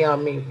course I'd be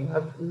on mute.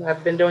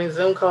 I've been doing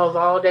Zoom calls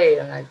all day,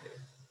 and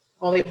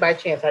only by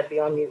chance I'd be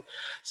on mute.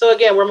 So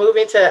again, we're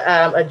moving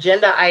to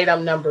agenda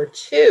item number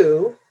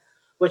 2,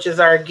 which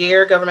is our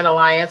GEAR Government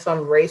Alliance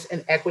on Race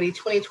and Equity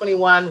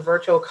 2021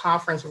 virtual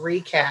conference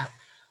recap.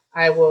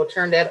 I will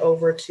turn that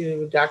over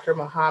to Dr.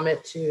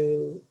 Muhammad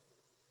to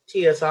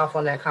tee us off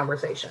on that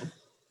conversation.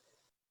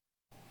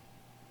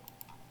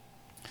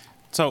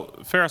 So,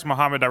 Faris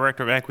Muhammad,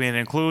 Director of Equity and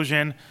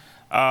Inclusion.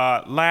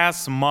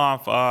 Last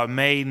month,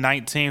 May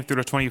 19th through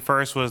the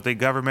 21st, was the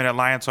Government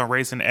Alliance on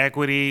Race and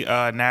Equity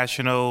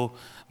national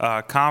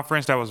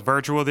conference that was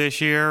virtual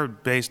this year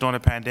based on the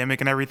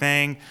pandemic and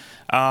everything.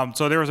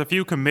 So there was a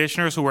few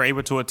commissioners who were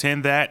able to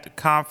attend that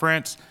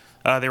conference.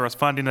 There was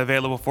funding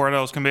available for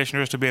those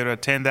commissioners to be able to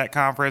attend that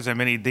conference, and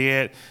many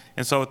did.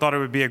 And so I thought it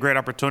would be a great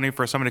opportunity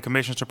for some of the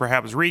commissioners to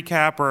perhaps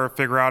recap or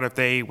figure out if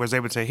they was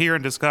able to hear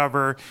and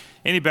discover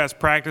any best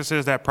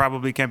practices that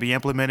probably can be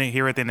implemented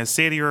here within the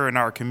city or in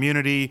our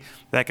community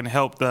that can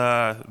help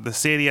the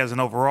city as an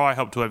overall,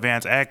 help to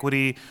advance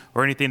equity,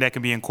 or anything that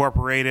can be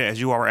incorporated, as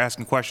you all were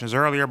asking questions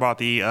earlier about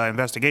the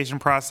investigation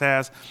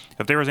process.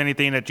 If there was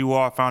anything that you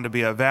all found to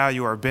be of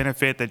value or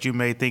benefit that you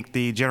may think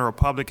the general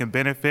public can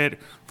benefit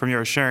from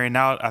your sharing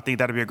out, I think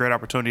that'd be a great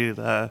opportunity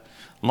to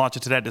launch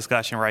into that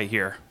discussion right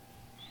here.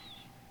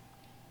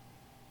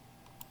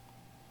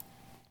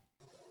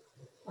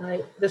 All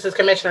right, this is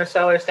Commissioner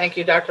Sellers. Thank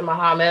you, Dr.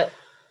 Muhammad.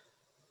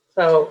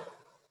 So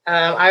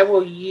I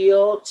will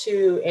yield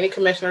to any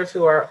commissioners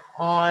who are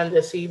on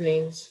this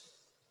evening's,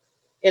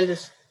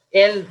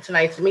 in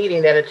tonight's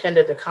meeting that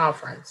attended the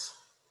conference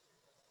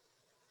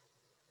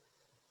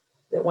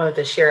that wanted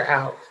to share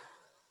out,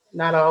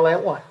 not all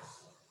at once.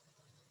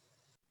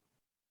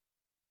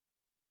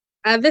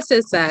 This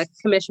is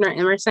Commissioner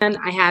Emerson.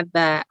 I had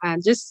the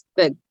just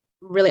the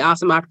really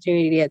awesome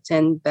opportunity to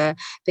attend the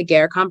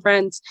GEAR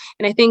conference.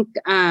 And I think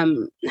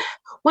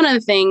one of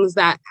the things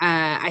that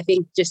I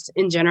think just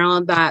in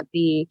general that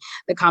the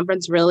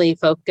conference really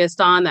focused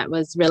on that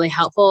was really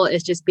helpful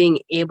is just being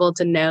able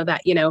to know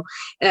that, you know,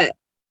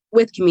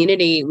 with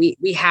community,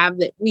 we have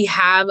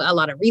a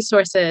lot of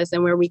resources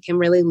and where we can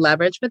really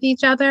leverage with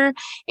each other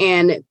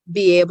and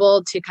be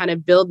able to kind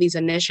of build these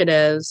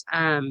initiatives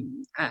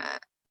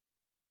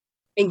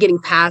and getting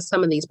past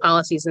some of these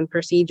policies and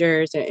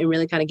procedures and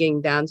really kind of getting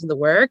down to the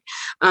work.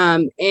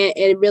 And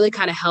it really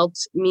kind of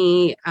helped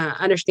me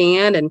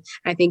understand. And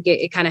I think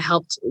it kind of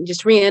helped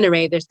just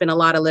reiterate, there's been a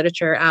lot of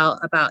literature out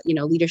about, you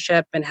know,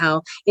 leadership and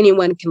how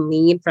anyone can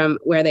lead from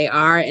where they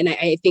are. And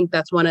I think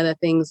that's one of the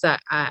things that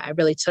I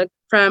really took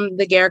from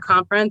the GEAR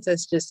conference.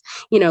 Is just,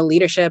 you know,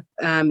 leadership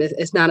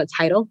is not a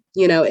title,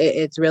 you know,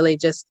 it's really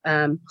just,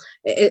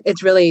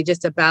 it's really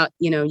just about,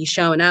 you know, you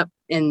showing up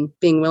and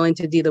being willing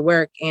to do the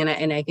work. And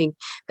I think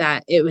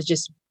that it was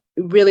just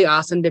really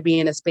awesome to be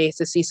in a space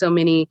to see so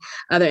many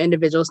other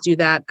individuals do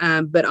that,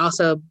 but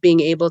also being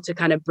able to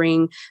kind of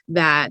bring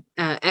that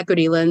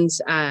equity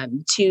lens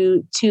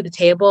to the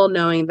table,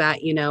 knowing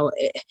that, you know,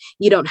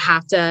 you don't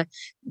have to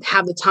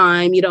have the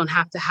time, you don't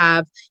have to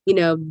have, you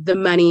know, the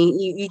money,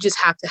 you just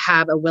have to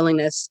have a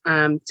willingness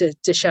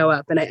to show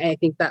up. And I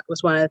think that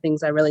was one of the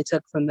things I really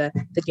took from the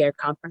GEAR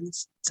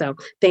conference. So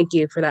thank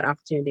you for that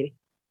opportunity.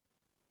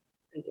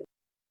 Thank you.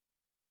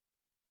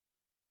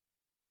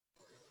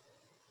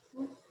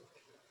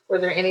 Were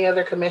there any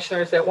other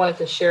commissioners that wanted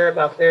to share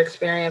about their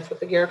experience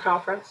with the GEAR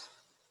conference?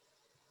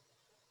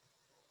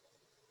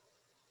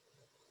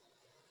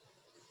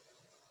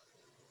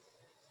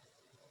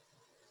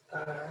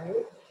 All right.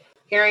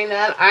 Hearing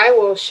none, I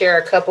will share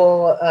a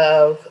couple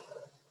of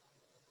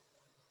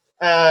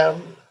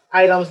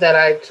items that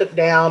I took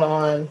down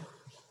on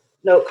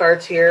note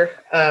cards here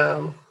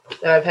that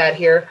I've had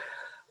here.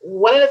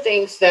 One of the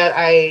things that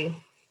I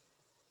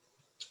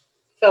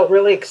felt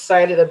really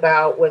excited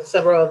about with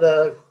several of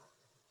the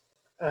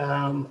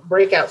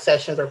breakout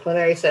sessions or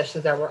plenary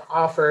sessions that were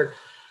offered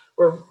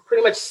were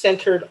pretty much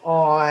centered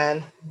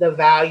on the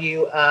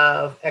value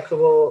of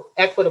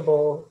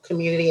equitable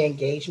community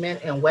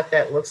engagement and what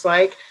that looks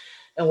like,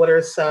 and what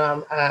are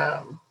some,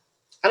 I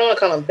don't want to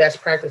call them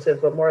best practices,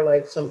 but more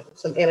like some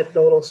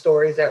anecdotal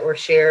stories that were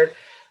shared.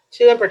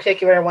 Two in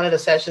particular, one of the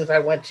sessions I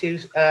went to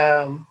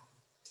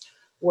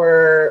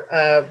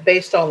were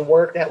based on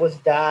work that was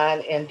done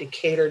in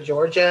Decatur,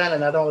 Georgia, and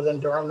another one was in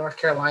Durham, North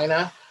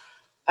Carolina.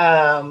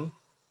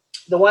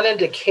 The one in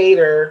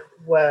Decatur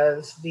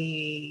was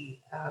they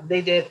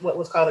did what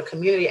was called a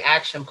community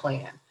action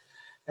plan.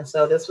 And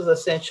so this was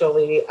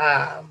essentially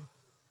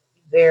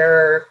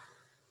their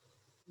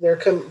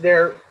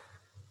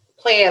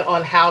plan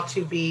on how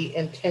to be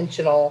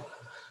intentional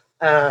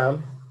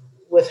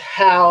with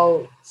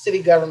how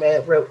city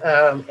government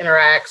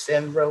interacts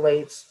and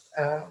relates,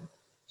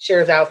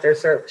 shares out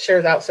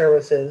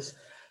services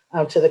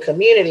to the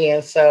community.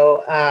 And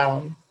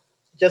so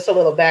just a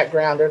little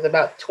background, there's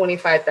about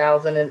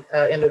 25,000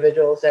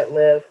 individuals that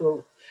live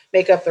who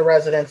make up the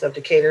residents of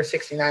Decatur.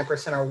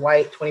 69% are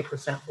white,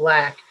 20%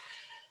 Black.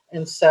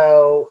 And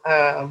so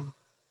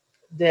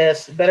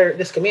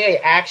this community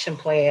action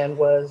plan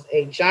was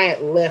a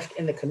giant lift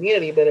in the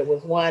community, but it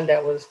was one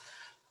that was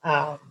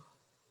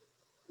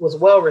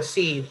well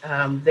received.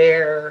 I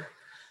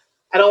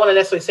don't want to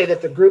necessarily say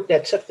that the group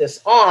that took this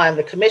on,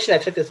 the commission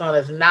that took this on,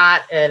 is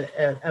not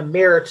a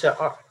mirror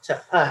to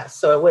us.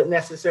 So it wouldn't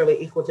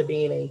necessarily equal to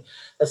being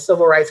a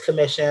civil rights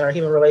commission or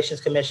human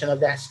relations commission of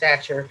that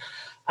stature,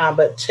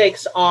 but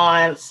takes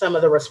on some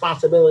of the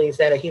responsibilities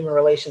that a human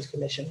relations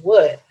commission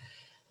would.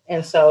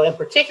 And so in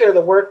particular,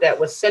 the work that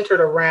was centered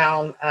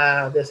around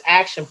this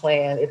action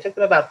plan, it took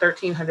them about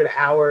 1,300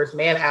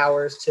 man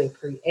hours to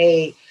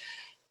create.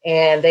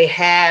 And they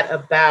had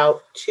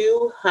about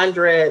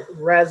 200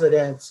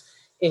 residents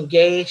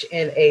engage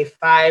in a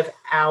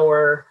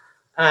 5-hour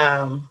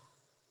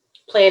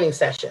planning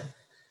session.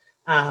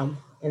 And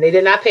they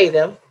did not pay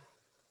them.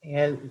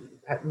 And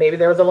maybe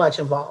there was a lunch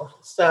involved.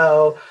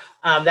 So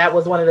that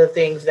was one of the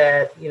things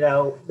that,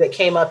 that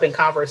came up in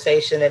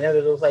conversation. And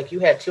it was like, you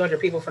had 200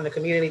 people from the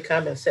community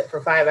come and sit for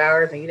 5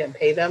 hours and you didn't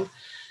pay them. And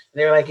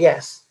they're like,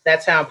 yes,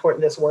 that's how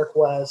important this work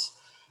was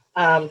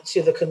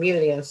to the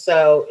community. And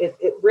so it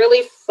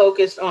really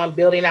focused on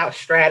building out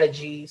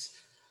strategies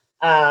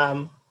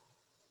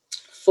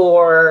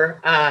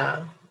for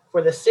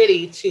the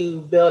city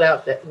to build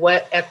out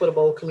what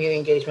equitable community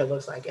engagement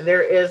looks like. And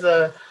there is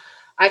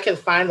I can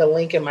find the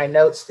link in my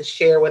notes to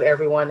share with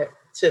everyone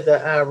to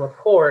the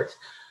report.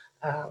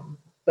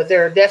 But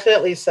there are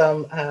definitely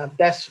some I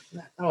don't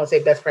want to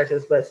say best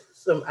practice, but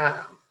some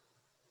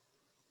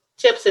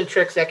tips and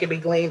tricks that can be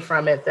gleaned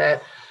from it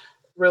that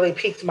really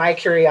piqued my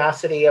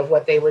curiosity of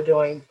what they were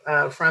doing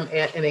from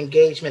an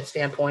engagement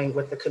standpoint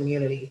with the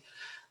community.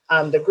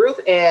 The group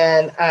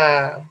in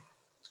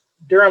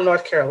Durham,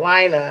 North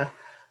Carolina,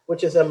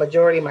 which is a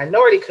majority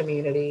minority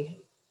community,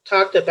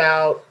 talked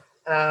about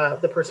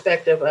the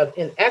perspective of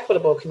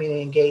inequitable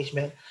community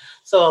engagement.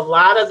 So a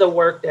lot of the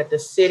work that the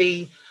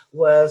city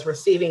was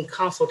receiving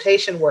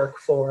consultation work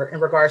for in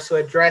regards to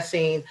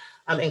addressing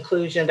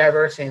inclusion,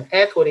 diversity, and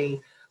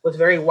equity was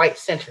very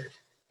white-centered,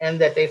 and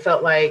that they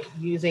felt like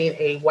using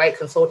a white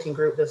consulting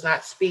group does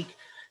not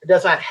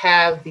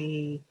have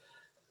the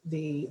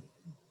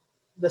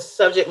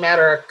subject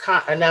matter,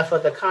 enough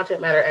of the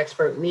content matter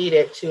expert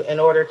needed in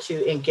order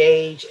to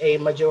engage a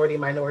majority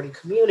minority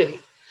community.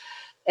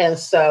 And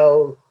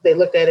so they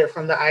looked at it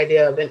from the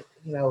idea of,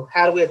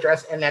 how do we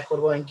address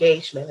inequitable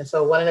engagement? And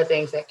so one of the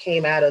things that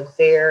came out of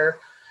their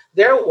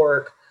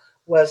work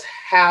was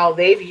how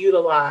they've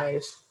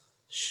utilized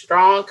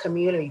strong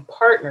community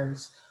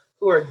partners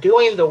who are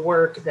doing the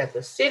work that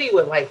the city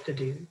would like to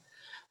do,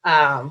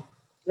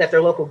 that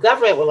their local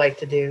government would like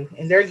to do.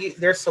 And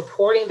they're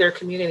supporting their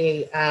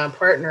community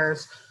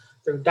partners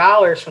through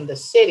dollars from the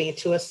city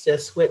to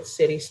assist with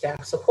city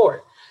staff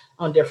support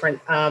on different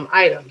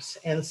items.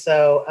 And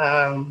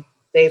so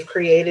they've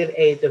created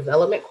a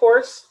development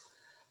course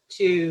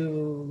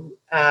to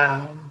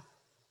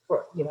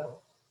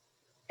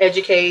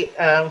educate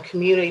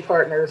community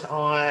partners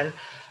on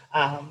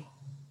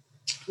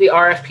the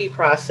RFP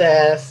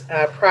process,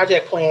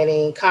 project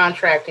planning,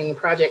 contracting,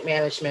 project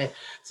management.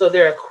 So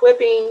they're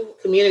equipping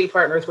community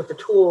partners with the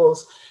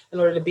tools in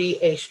order to be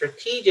a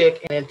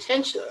strategic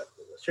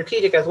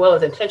as well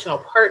as intentional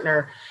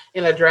partner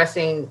in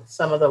addressing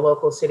some of the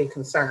local city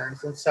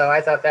concerns. And so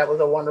I thought that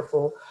was a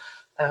wonderful,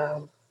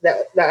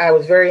 that I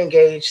was very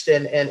engaged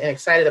and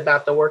excited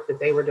about the work that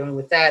they were doing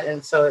with that.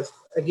 And so it's,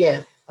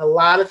 again, a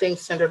lot of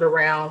things centered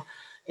around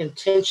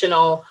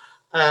intentional,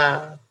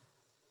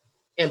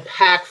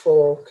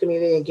 impactful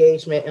community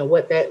engagement and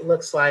what that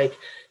looks like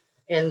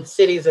in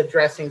cities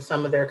addressing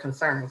some of their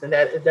concerns. And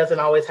that it doesn't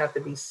always have to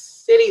be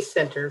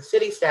city-centered,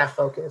 city staff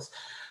focused,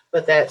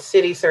 but that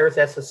city serves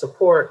as a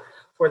support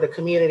for the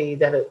community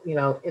that,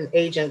 in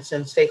agents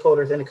and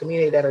stakeholders in the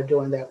community that are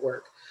doing that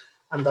work.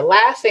 The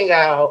last thing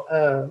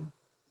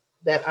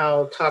that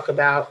I'll talk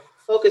about,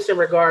 focus in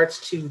regards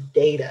to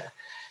data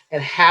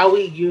and how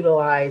we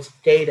utilize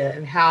data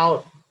and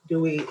how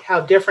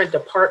different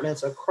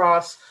departments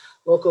across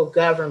local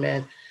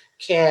government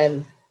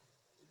can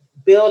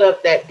build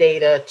up that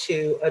data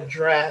to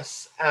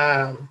address,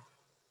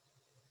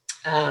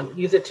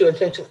 use it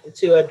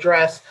to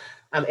address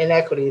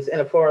inequities in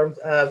the form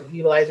of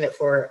utilizing it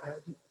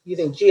for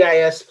using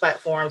GIS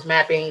platforms,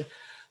 mapping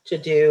to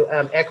do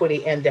equity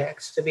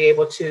index, to be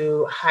able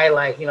to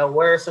highlight,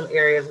 where are some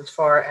areas as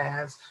far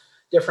as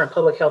different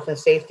public health and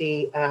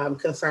safety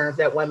concerns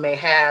that one may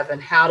have,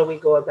 and how do we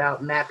go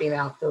about mapping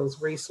out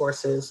those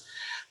resources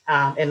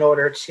in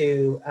order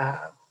to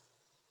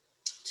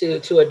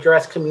to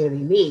address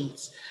community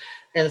needs.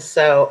 And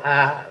so,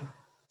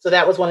 so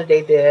that was one that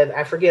they did.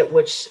 I forget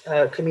which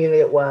community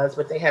it was,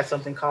 but they had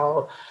something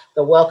called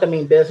the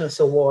Welcoming Business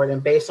Award.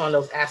 And based on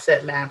those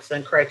asset maps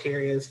and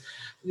criterias,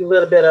 a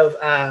little bit of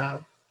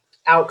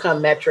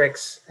outcome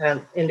metrics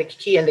and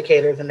key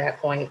indicators in that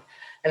point,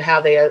 and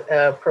how they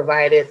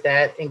provided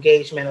that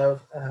engagement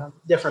of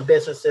different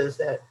businesses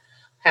that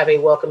have a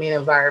welcoming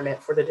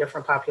environment for the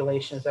different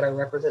populations that are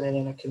represented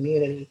in a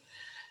community.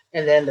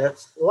 And then the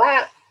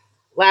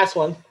last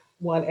one,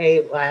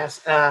 1A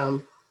last,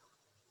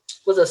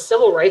 was a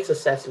civil rights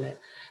assessment.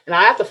 And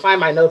I have to find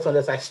my notes on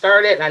this. I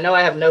started, and I know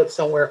I have notes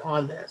somewhere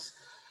on this,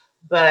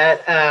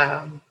 but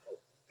I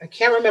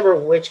can't remember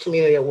which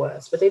community it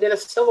was, but they did a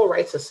civil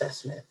rights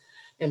assessment.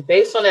 And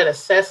based on that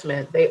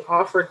assessment, they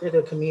offered to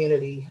the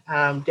community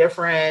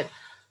different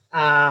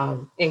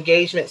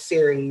engagement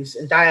series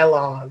and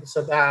dialogues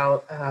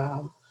about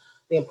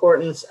the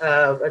importance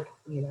of,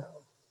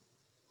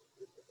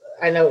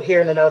 I know here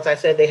in the notes, I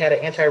said they had an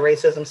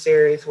anti-racism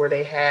series where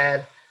they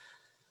had,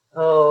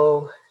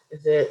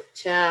 is it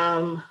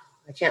Tim?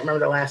 I can't remember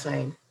the last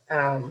name.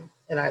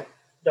 And I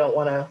don't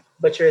want to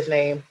butcher his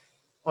name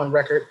on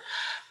record.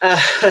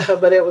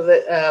 But it was,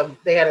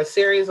 they had a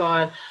series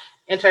on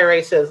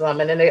anti-racism,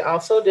 and then they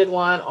also did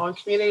one on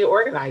community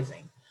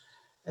organizing.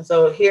 And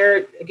so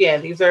here,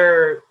 again, these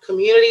are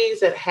communities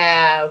that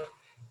have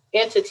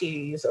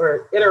entities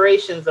or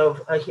iterations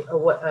of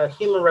what a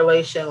human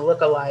relation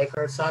look-alike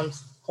or some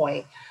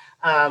point,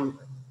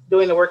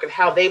 doing the work and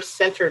how they've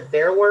centered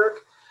their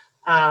work.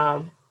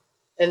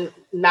 And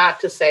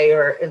not to say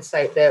or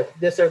incite that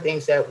these are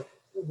things that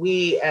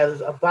we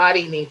as a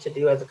body need to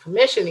do, as a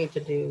commission need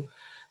to do,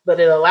 but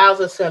it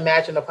allows us to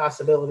imagine the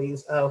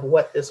possibilities of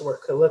what this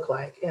work could look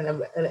like, and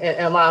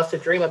allow us to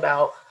dream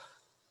about,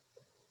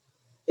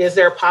 is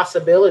there a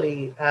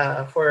possibility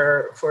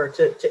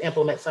to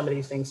implement some of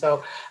these things?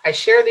 So I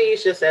share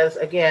these just as,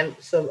 again,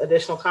 some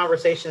additional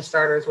conversation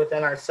starters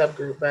within our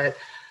subgroup. But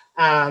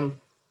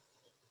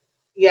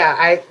yeah,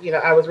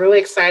 I was really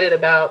excited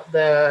about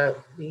the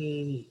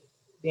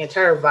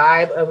entire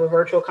vibe of a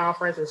virtual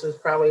conference. This is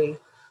probably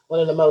one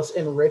of the most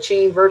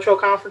enriching virtual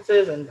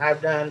conferences, and I've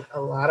done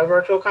a lot of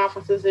virtual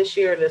conferences this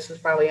year. This is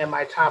probably in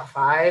my top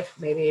 5,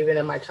 maybe even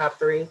in my top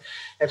 3,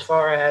 as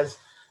far as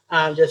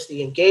just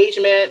the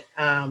engagement,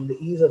 the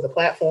ease of the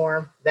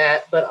platform,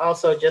 but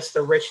also just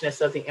the richness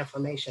of the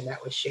information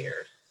that was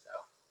shared. So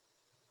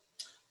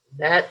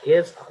that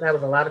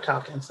was a lot of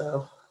talking.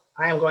 So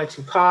I am going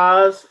to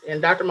pause.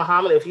 And Dr.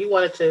 Muhammad, if you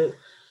wanted to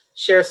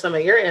share some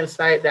of your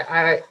insight, that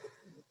I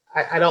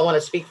don't want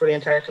to speak for the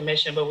entire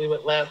commission, but we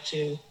would love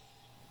to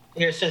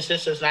hear, since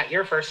this is not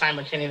your first time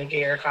attending a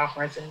Gay Air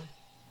conference,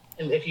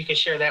 and if you could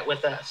share that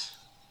with us.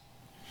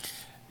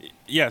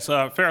 Yes,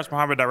 Faris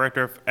Muhammad,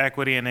 Director of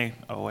Equity and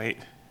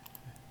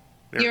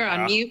You're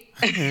on mute.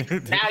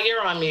 Now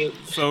you're on mute.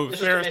 So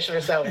this is Commissioner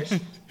Sellers.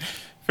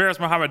 Faris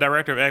Muhammad,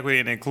 Director of Equity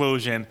and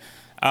Inclusion.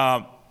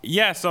 So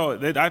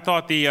I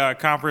thought the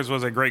conference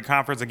was a great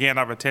conference. Again,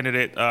 I've attended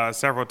it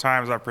several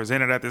times. I've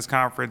presented at this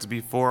conference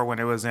before when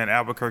it was in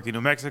Albuquerque, New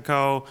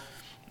Mexico.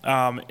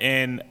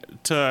 And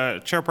to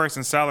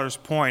Chairperson Sellers'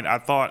 point, I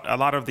thought a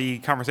lot of the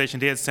conversation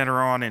did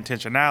center on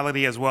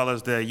intentionality, as well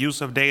as the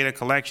use of data,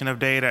 collection of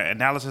data,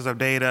 analysis of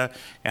data,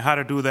 and how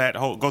to do that,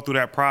 go through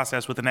that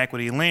process with an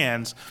equity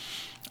lens.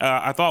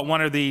 I thought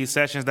one of the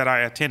sessions that I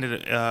attended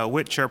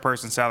with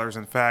Chairperson Sellers,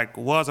 in fact,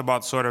 was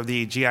about sort of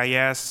the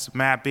GIS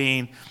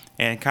mapping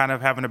and kind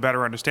of having a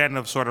better understanding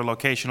of sort of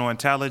locational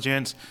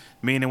intelligence,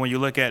 meaning when you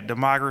look at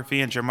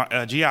demography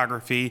and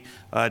geography,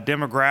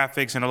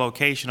 demographics and the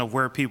location of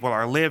where people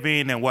are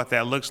living and what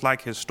that looks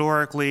like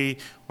historically,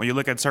 when you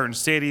look at certain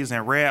cities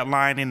and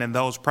redlining and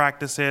those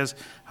practices,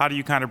 how do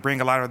you kind of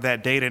bring a lot of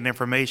that data and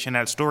information,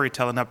 that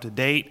storytelling up to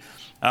date?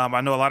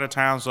 I know a lot of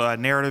times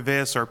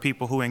narrativists or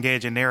people who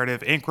engage in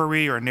narrative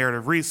inquiry or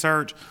narrative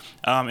research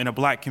in a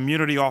Black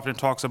community often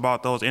talks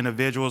about those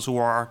individuals who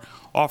are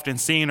often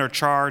seen or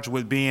charged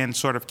with being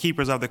sort of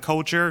keepers of the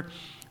culture,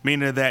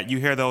 meaning that you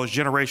hear those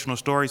generational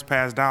stories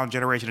passed down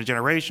generation to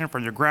generation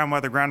from your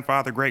grandmother,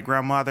 grandfather,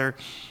 great-grandmother.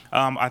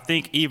 I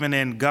think even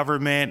in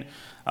government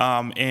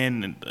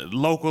and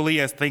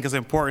locally, I think it's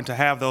important to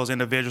have those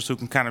individuals who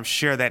can kind of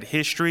share that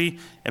history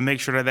and make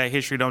sure that that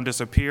history don't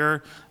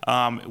disappear,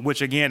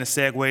 which again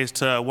segues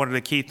to one of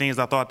the key things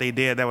I thought they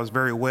did that was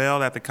very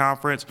well at the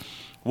conference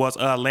was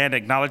a land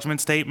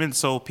acknowledgement statement.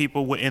 So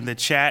people in the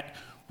chat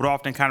would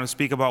often kind of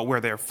speak about where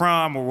they're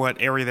from or what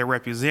area they're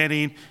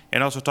representing,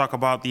 and also talk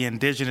about the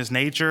indigenous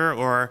nature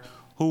or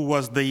who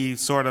was the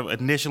sort of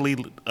initially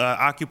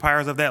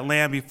occupiers of that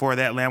land before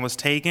that land was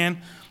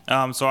taken.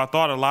 So I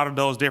thought a lot of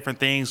those different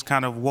things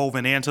kind of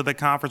woven into the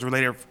conference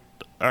related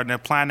and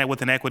applying that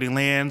with an equity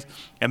lens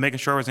and making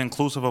sure it was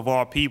inclusive of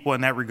all people in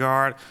that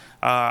regard.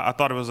 I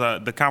thought it was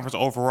the conference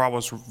overall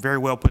was very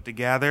well put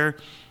together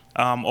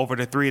over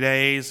the 3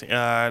 days.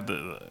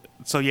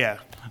 So yeah,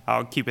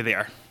 I'll keep it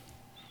there.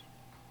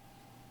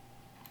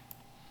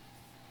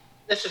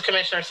 This is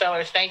Commissioner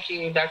Sellers. Thank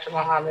you, Dr.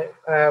 Muhammad,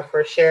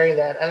 for sharing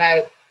that.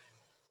 And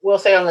will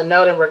say on the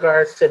note in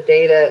regards to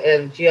data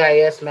and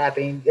GIS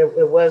mapping,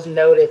 it was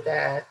noted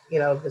that,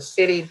 the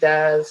city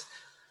does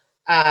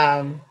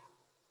have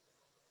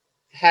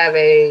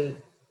a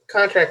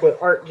contract with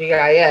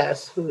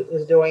ArcGIS, who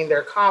is doing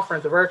their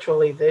conference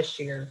virtually this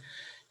year.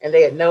 And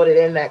they had noted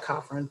in that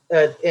conference,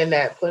 in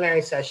that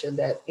plenary session,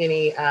 that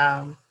any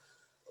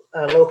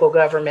local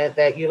government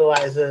that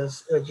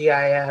utilizes a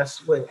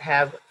GIS would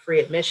have free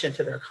admission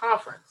to their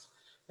conference.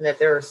 And that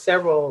there are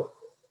several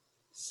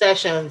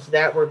sessions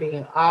that were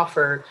being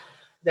offered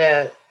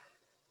that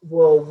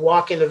will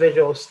walk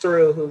individuals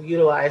through who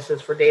utilize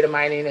this for data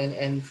mining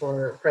and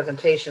for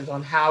presentations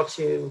on how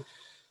to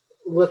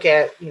look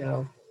at,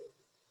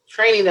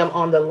 training them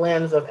on the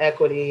lens of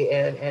equity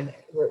and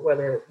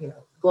whether,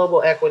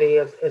 global equity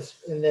is,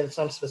 and then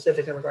some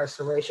specific in regards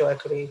to racial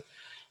equity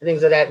and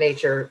things of that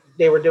nature.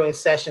 They were doing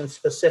sessions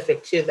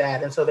specific to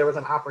that. And so there was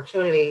an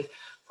opportunity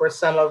for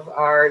some of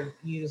our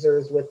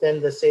users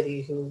within the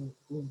city who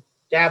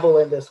dabble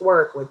in this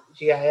work with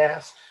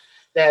GIS,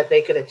 that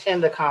they could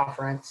attend the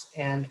conference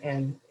and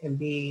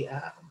be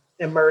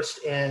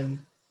immersed in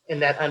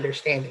that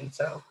understanding.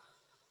 So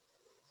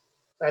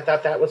I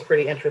thought that was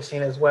pretty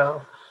interesting as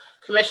well.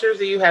 Commissioners,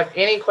 do you have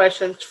any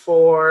questions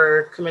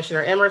for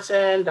Commissioner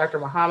Emerson, Dr.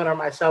 Muhammad, or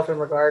myself in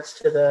regards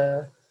to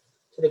the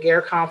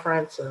GARE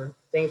conference or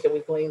things that we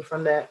gleaned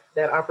from that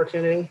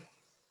opportunity?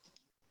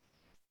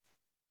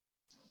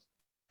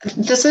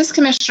 This is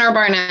Commissioner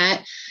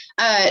Barnett.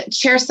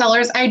 Chair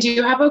Sellers, I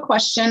do have a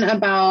question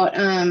about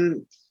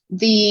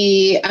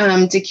the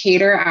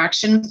Decatur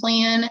Action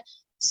Plan.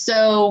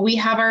 So we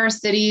have our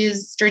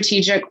city's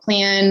strategic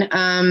plan.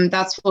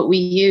 That's what we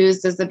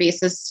use as the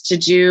basis to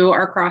do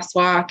our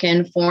crosswalk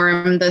and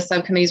form the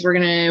subcommittees we're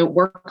going to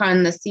work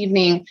on this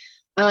evening.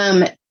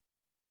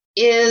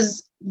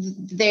 Is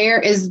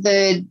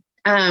the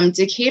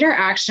Decatur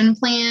Action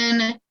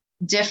Plan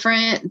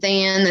different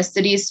than the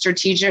city's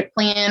strategic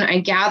plan? I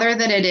gather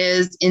that it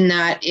is, in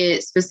that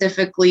it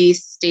specifically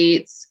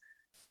states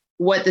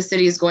what the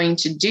city is going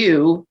to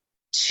do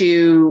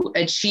to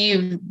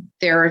achieve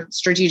their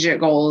strategic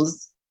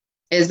goals.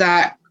 Is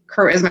my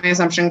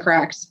assumption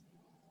correct?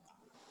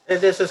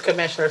 This is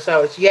Commissioner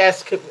Sellers.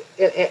 Yes,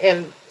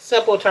 in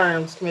simple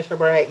terms, Commissioner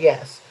Barnett,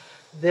 yes.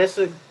 This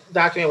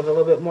document was a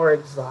little bit more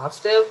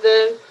exhaustive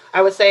than,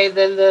 I would say,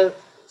 than the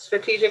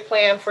strategic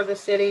plan for the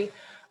city.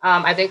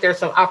 I think there's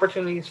some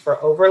opportunities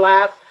for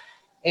overlap,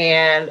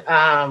 and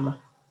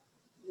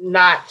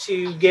not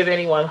to give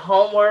anyone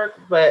homework,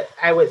 but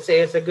I would say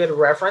it's a good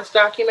reference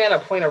document, a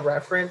point of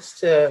reference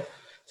to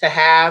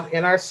have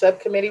in our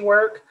subcommittee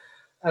work,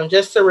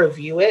 just to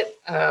review it.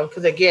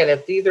 Because again,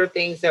 if these are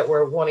things that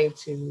you're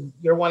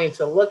wanting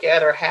to look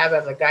at or have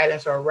as a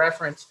guidance or a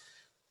reference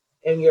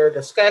in your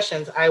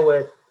discussions, I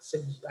would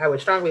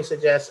strongly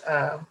suggest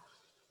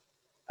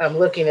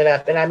looking it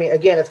up. And I mean,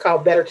 again, it's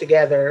called Better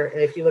Together.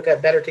 And if you look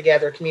at Better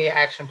Together Community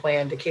Action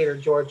Plan, Decatur,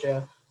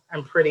 Georgia,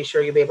 I'm pretty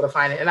sure you'll be able to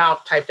find it. And I'll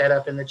type that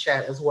up in the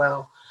chat as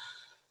well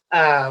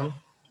for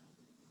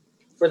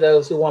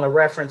those who want a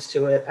reference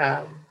to it.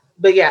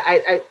 But yeah,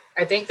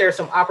 I think there's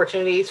some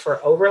opportunities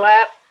for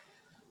overlap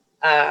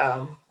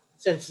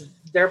since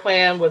their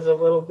plan was a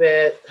little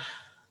bit,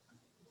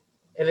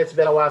 and it's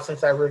been a while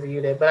since I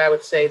reviewed it, but I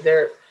would say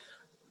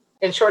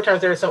in short term,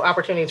 there are some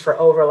opportunities for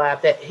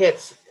overlap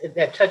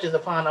that touches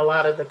upon a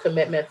lot of the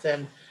commitments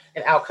and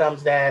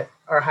outcomes that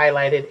are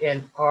highlighted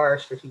in our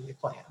strategic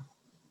plan.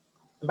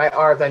 And by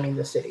ours, I mean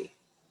the city.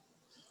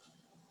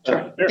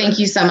 Thank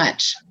you so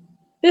much.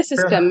 This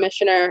is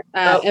Commissioner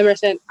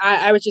Emerson.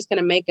 I was just going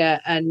to make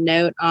a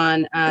note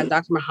on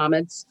Dr.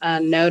 Muhammad's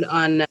note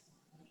on,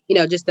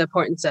 just the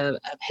importance of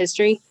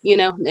history,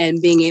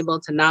 and being able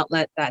to not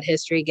let that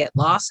history get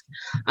lost.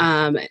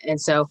 And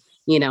so,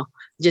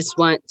 just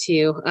want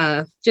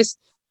to just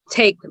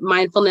take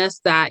mindfulness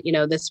that,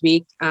 this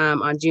week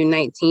on June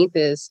 19th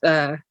is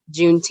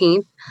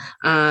Juneteenth.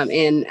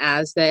 And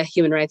as the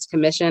Human Rights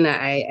Commission,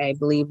 I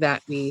believe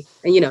that we,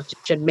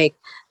 should make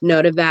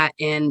note of that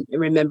in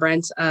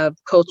remembrance of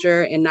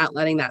culture and not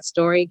letting that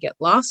story get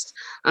lost.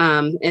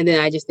 And then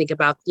I just think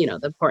about, the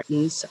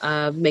importance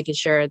of making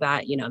sure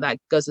that, that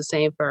goes the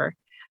same for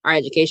our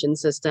education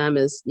system,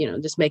 is,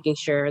 just making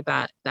sure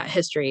that that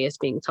history is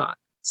being taught.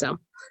 So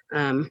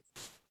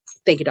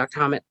thank you, Dr.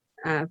 Hammett,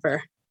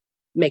 for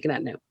making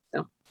that note.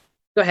 So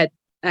go ahead,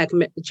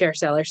 Chair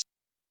Sellers.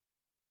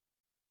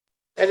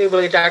 I do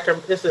believe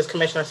this is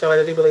Commissioner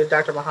Sellers. I do believe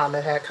Dr.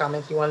 Muhammad had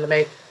comments he wanted to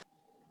make.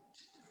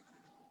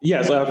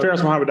 Yes,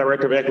 Ferris Muhammad,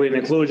 Director of Equity and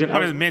Inclusion. I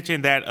wanted to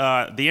mention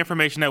that the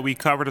information that we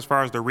covered as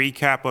far as the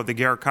recap of the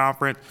GARE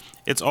conference,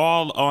 it's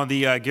all on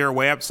the GARE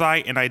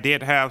website, and I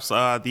did have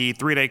the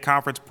 3-day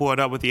conference pulled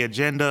up with the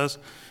agendas.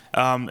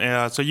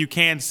 So you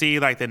can see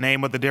like the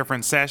name of the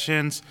different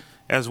sessions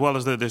as well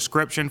as the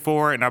description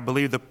for it. And I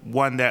believe the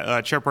one that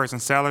Chairperson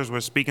Sellers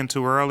was speaking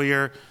to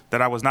earlier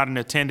that I was not in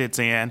attendance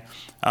in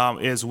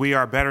is We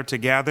Are Better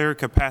Together,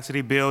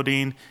 Capacity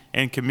Building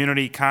and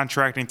Community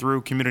Contracting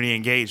Through Community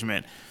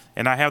Engagement.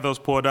 And I have those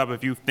pulled up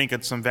if you think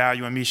it's some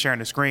value in me sharing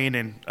the screen,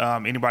 and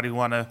anybody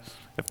want to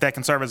if that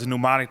can serve as a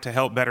mnemonic to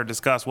help better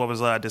discuss what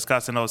was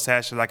discussed in those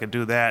sessions, I could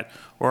do that,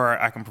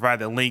 or I can provide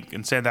the link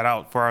and send that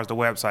out as far as the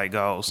website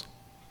goes.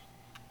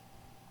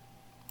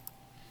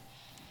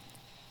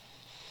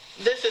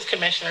 This is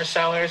Commissioner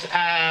Sellers.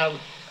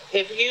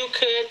 If you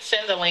could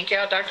send the link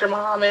out, Dr.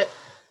 Mohammed,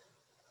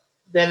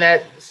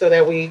 then so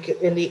that we,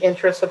 in the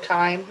interest of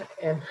time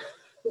and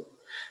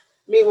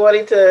me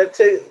wanting to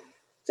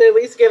at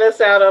least get us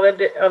out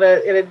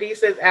in a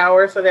decent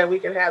hour so that we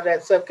can have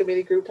that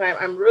subcommittee group time.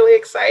 I'm really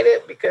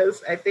excited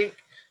because I think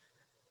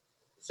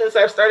since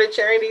I've started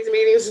chairing these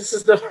meetings, this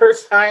is the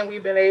first time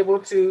we've been able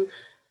to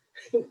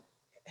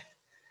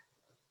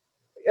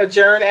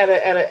adjourn at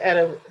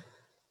a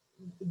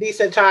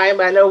decent time.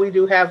 I know we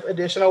do have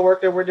additional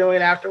work that we're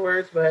doing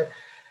afterwards, but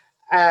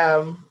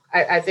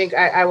I think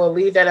I will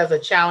leave that as a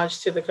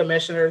challenge to the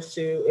commissioners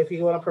to, if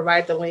you want to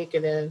provide the link,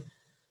 and then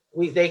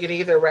they can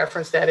either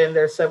reference that in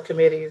their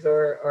subcommittees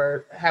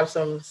or have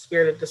some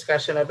spirited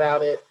discussion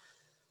about it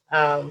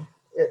and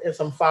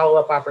some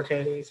follow-up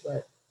opportunities.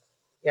 But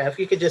yeah, if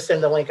you could just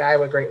send the link, I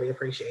would greatly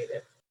appreciate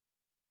it.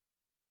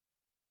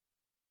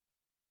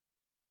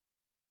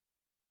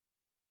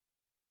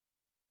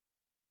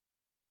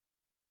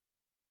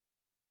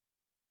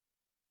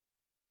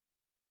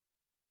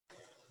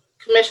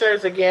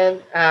 Commissioners,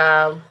 again,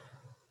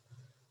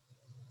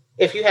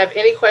 if you have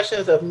any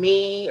questions of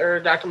me or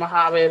Dr.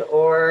 Mohammed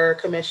or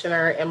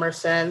Commissioner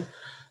Emerson,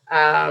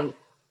 feel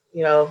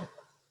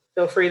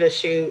free to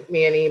shoot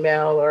me an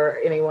email or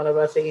any one of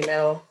us an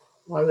email,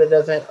 one that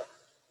doesn't,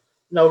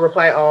 no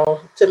reply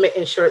all, to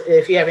ensure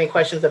if you have any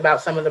questions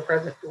about some of the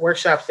present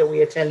workshops that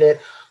we attended,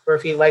 or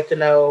if you'd like to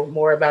know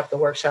more about the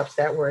workshops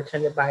that were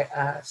attended by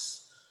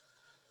us.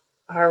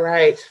 All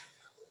right.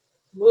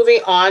 Moving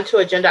on to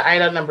agenda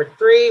item number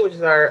 3, which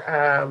is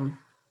our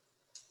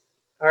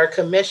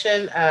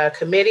commission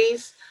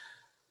committees.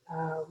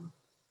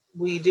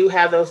 We do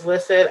have those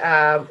listed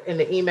in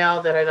the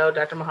email that I know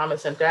Dr.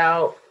 Mohammed sent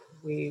out.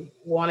 We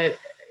wanted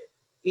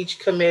each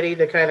committee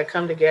to kind of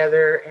come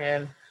together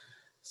and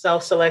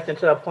self-select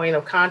into a point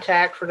of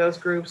contact for those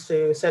groups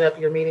to set up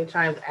your meeting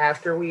times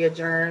after we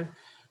adjourn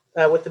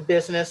with the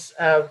business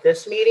of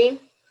this meeting.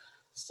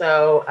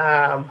 So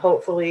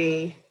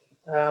hopefully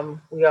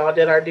we all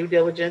did our due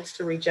diligence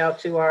to reach out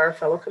to our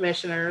fellow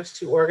commissioners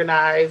to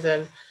organize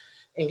and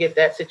get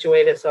that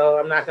situated. So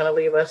I'm not going to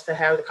leave us to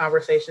have the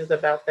conversations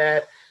about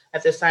that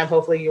at this time.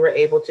 Hopefully you were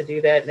able to do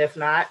that. And if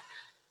not,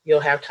 you'll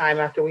have time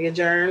after we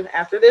adjourn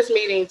after this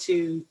meeting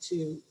to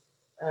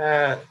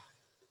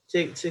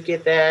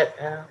get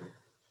that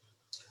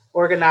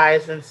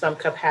organized in some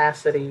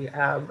capacity.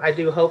 I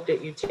do hope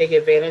that you take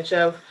advantage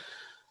of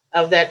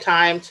that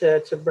time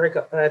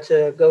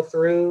to go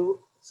through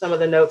some of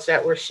the notes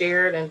that were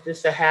shared and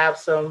just to have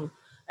some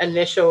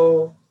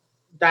initial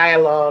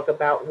dialogue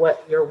about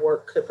what your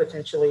work could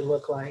potentially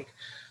look like.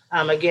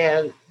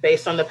 Again,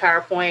 based on the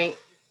PowerPoint,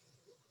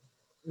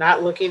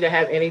 not looking to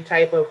have any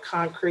type of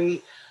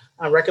concrete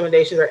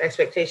recommendations or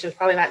expectations,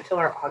 probably not until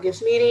our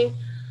August meeting.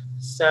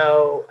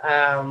 So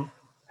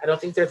I don't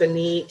think there's a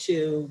need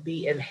to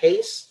be in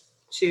haste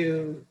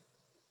to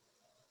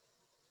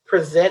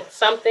present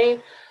something,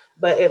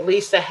 but at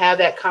least to have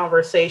that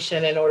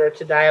conversation in order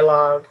to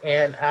dialogue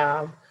and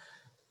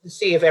to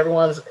see if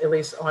everyone's at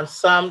least on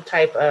some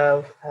type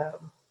of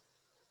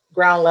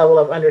ground level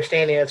of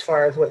understanding as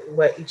far as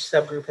what each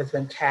subgroup has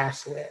been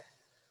tasked with.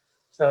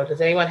 So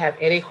does anyone have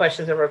any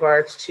questions in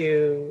regards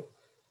to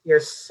your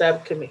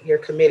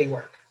committee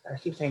work? I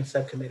keep saying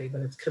subcommittee,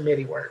 but it's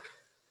committee work.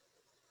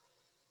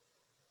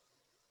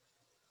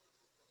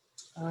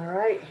 All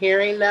right,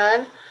 hearing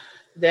none,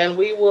 then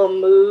we will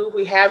move.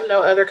 We have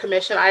no other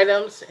commission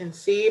items in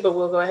C, but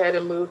we'll go ahead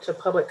and move to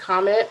public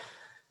comment.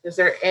 Is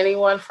there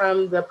anyone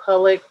from the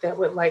public that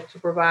would like to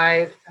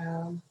provide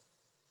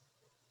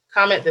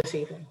comment this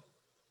evening?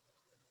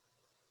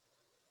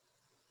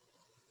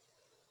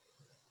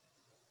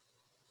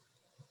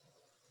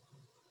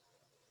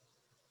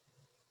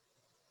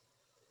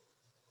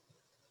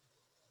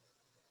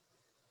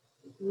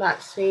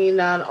 Not seeing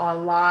none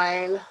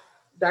online.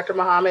 Dr.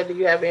 Mohammed, do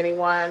you have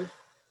anyone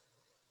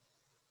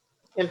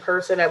in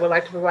person that would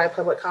like to provide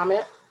public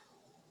comment?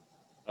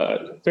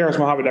 Ferris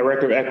Mohammed,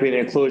 Director of Equity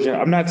and Inclusion.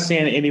 I'm not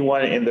seeing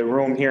anyone in the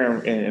room here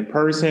in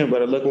person,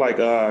 but it looked like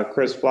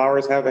Chris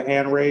Flowers have a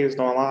hand raised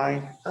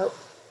online. Oh,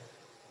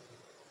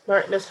 all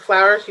right, Mr.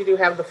 Flowers, you do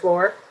have the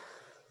floor.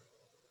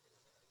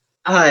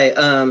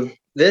 Hi,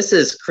 this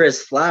is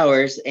Chris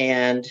Flowers,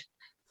 and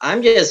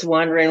I'm just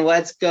wondering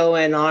what's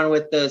going on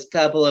with those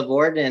couple of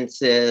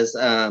ordinances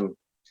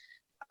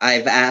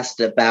I've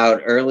asked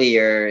about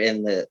earlier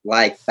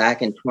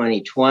back in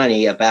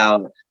 2020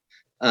 about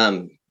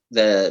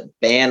the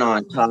ban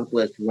on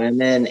topless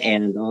women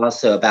and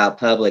also about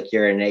public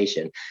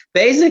urination.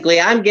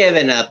 Basically, I'm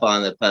giving up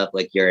on the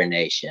public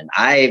urination.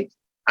 I'm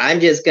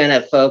just going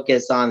to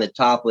focus on the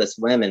topless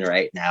women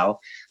right now.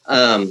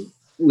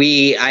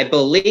 I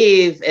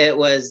believe it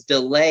was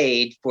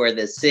delayed for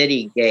the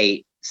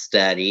Citygate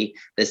study.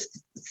 The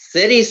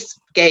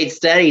Citygate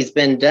study's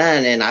been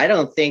done, and I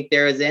don't think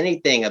there was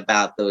anything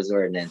about those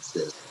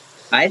ordinances.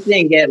 I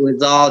think it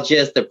was all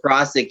just the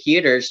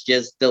prosecutors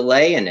just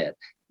delaying it.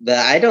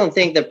 I don't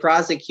think the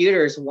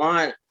prosecutors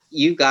want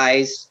you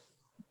guys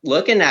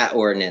looking at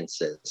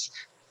ordinances.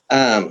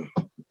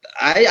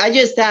 I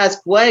just ask,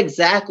 what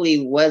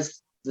exactly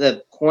was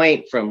the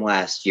point from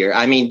last year?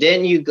 I mean,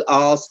 didn't you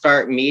all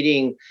start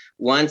meeting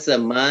once a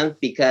month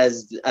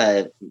because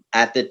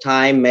at the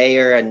time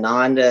Mayor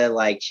Ananda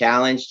like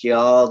challenged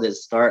y'all to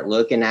start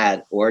looking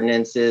at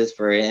ordinances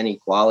for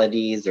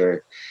inequalities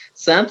or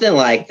something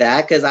like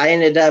that? Because I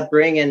ended up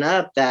bringing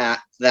up that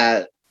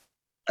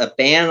a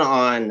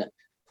ban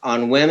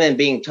on women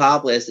being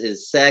topless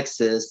is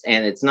sexist,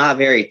 and it's not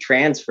very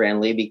trans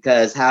friendly,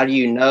 because how do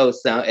you know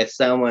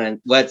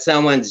what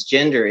someone's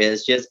gender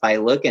is just by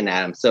looking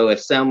at them? So if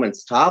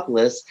someone's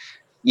topless,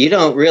 you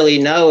don't really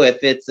know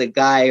if it's a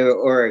guy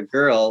or a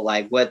girl,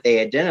 like what they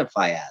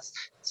identify as.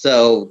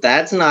 So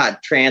that's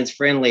not trans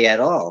friendly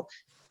at all.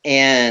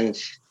 And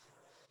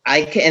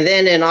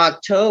then in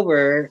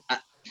October,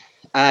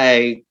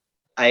 I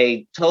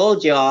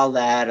told y'all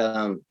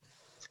that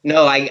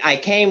no, I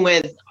came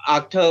with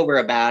October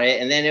about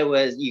it, and then it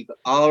was you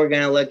all were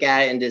going to look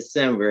at it in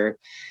December,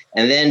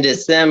 and then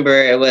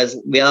December it was,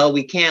 well,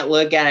 we can't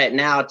look at it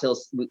now till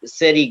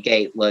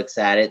Citygate looks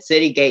at it.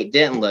 Citygate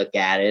didn't look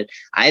at it.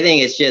 I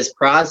think it's just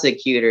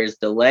prosecutors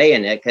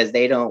delaying it because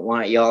they don't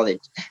want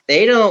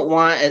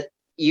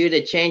you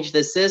to change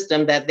the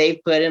system that they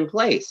put in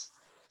place.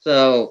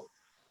 So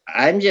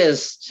I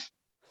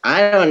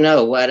don't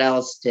know what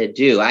else to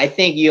do. I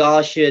think you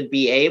all should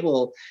be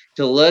able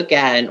to look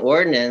at an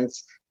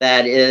ordinance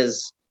that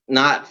is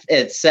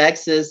it's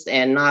sexist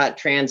and not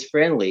trans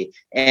friendly.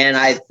 And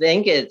I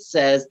think it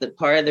says that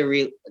part of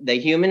the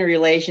Human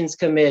Relations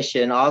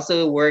Commission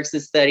also works to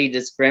study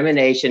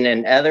discrimination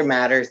and other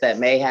matters that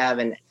may have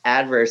an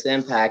adverse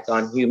impact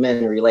on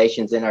human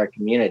relations in our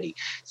community.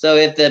 So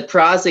if the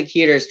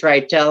prosecutors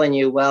try telling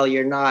you, well,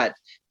 you're not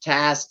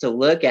tasked to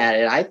look at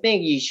it, I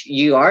think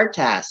you are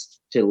tasked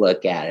to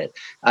look at it.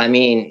 I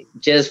mean,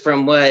 just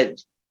from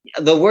what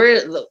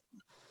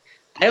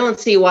I don't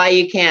see why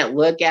you can't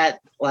look at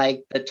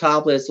like the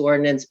topless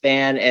ordinance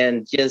ban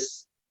and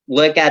just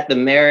look at the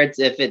merits,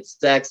 if it's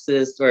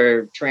sexist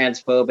or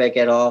transphobic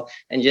at all,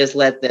 and just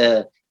let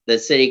the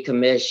city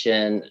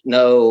commission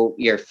know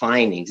your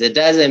findings. It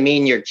doesn't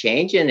mean you're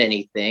changing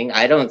anything.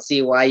 I don't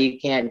see why you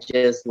can't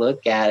just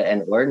look at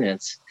an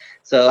ordinance.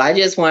 So I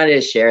just wanted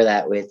to share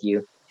that with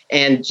you.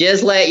 And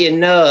just let you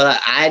know,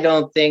 I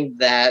don't think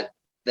that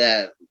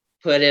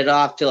put it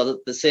off till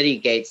the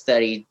Citygate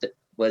study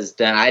was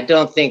done. I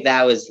don't think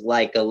that was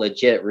like a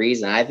legit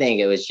reason. I think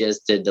it was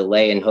just to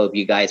delay and hope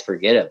you guys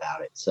forget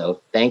about it.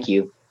 So thank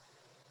you.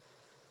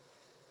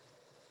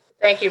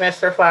 Thank you,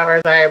 Mr.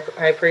 Flowers. I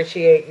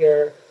appreciate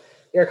your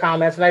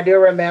comments. And I do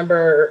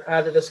remember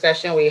the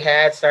discussion we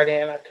had starting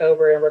in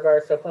October in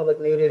regards to public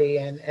nudity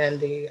and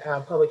the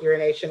public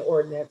urination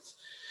ordinance,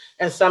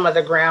 and some of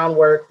the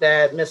groundwork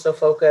that Ms.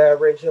 Ofoka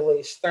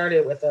originally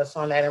started with us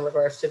on that in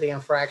regards to the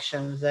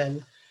infractions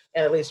and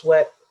at least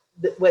what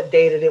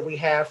data did we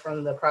have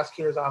from the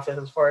prosecutor's office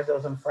as far as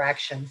those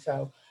infractions.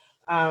 So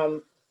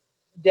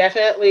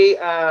definitely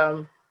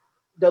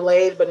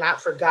delayed but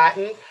not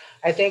forgotten.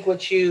 I think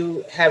what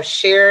you have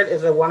shared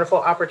is a wonderful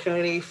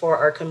opportunity for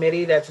our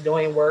committee that's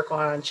doing work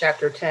on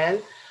Chapter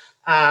 10.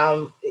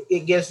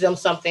 It gives them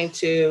something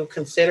to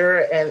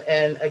consider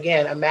and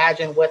again,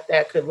 imagine what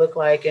that could look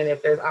like. And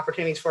if there's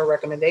opportunities for a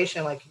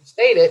recommendation, like you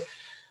stated,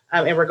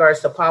 in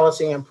regards to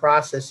policy and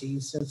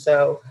processes. And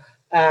so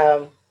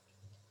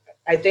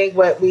I think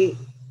for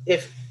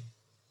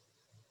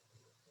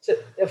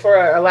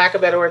a lack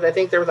of better words, I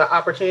think there was an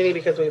opportunity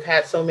because we've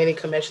had so many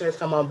commissioners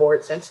come on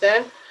board since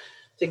then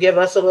to give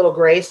us a little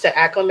grace to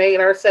acclimate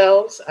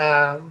ourselves,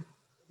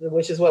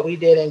 which is what we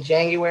did in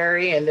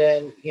January. And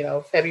then,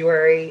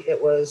 February,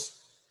 it was,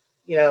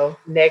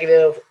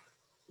 negative,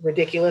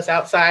 ridiculous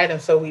outside.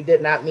 And so we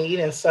did not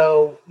meet. And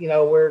so,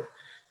 we're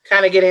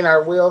kind of getting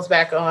our wheels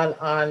back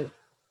on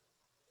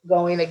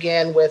going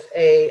again with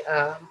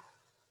a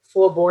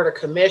full board of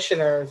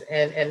commissioners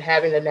and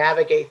having to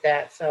navigate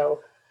that. So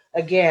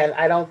again,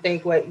 I don't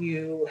think what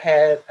you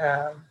had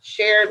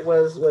shared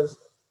was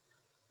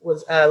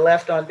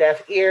left on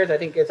deaf ears. I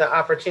think it's an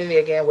opportunity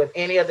again with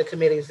any of the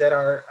committees that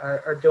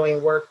are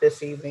doing work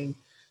this evening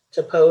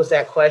to pose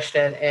that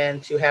question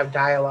and to have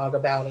dialogue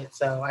about it.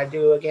 So I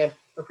do again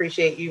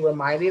appreciate you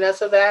reminding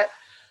us of that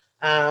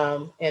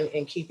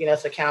and keeping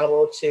us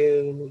accountable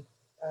to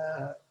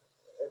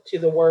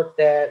the work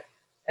that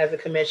as a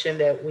commission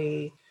that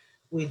we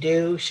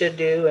should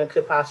do, and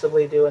could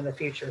possibly do in the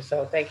future.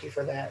 So thank you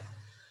for that.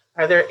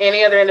 Are there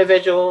any other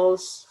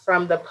individuals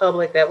from the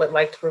public that would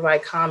like to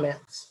provide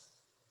comments?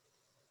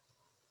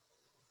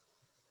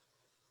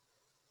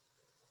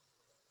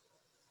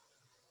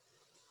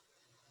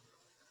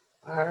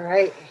 All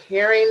right,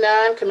 hearing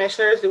none.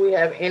 Commissioners, do we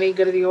have any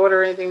good of the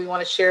order or anything we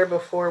want to share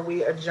before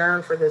we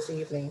adjourn for this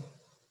evening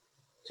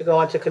to go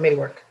into committee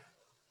work?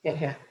 Hint,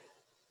 hint.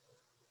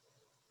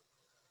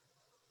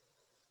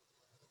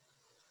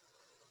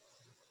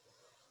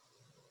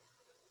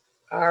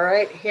 All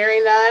right,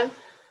 hearing none.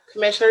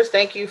 Commissioners,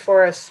 thank you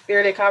for a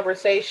spirited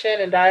conversation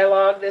and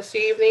dialogue this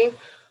evening.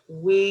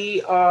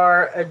 We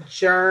are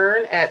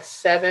adjourned at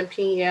 7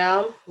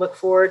 p.m. Look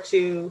forward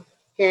to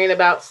hearing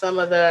about some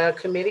of the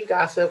committee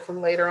gossip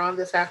from later on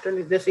this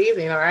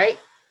evening, all right?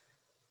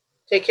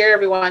 Take care,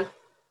 everyone.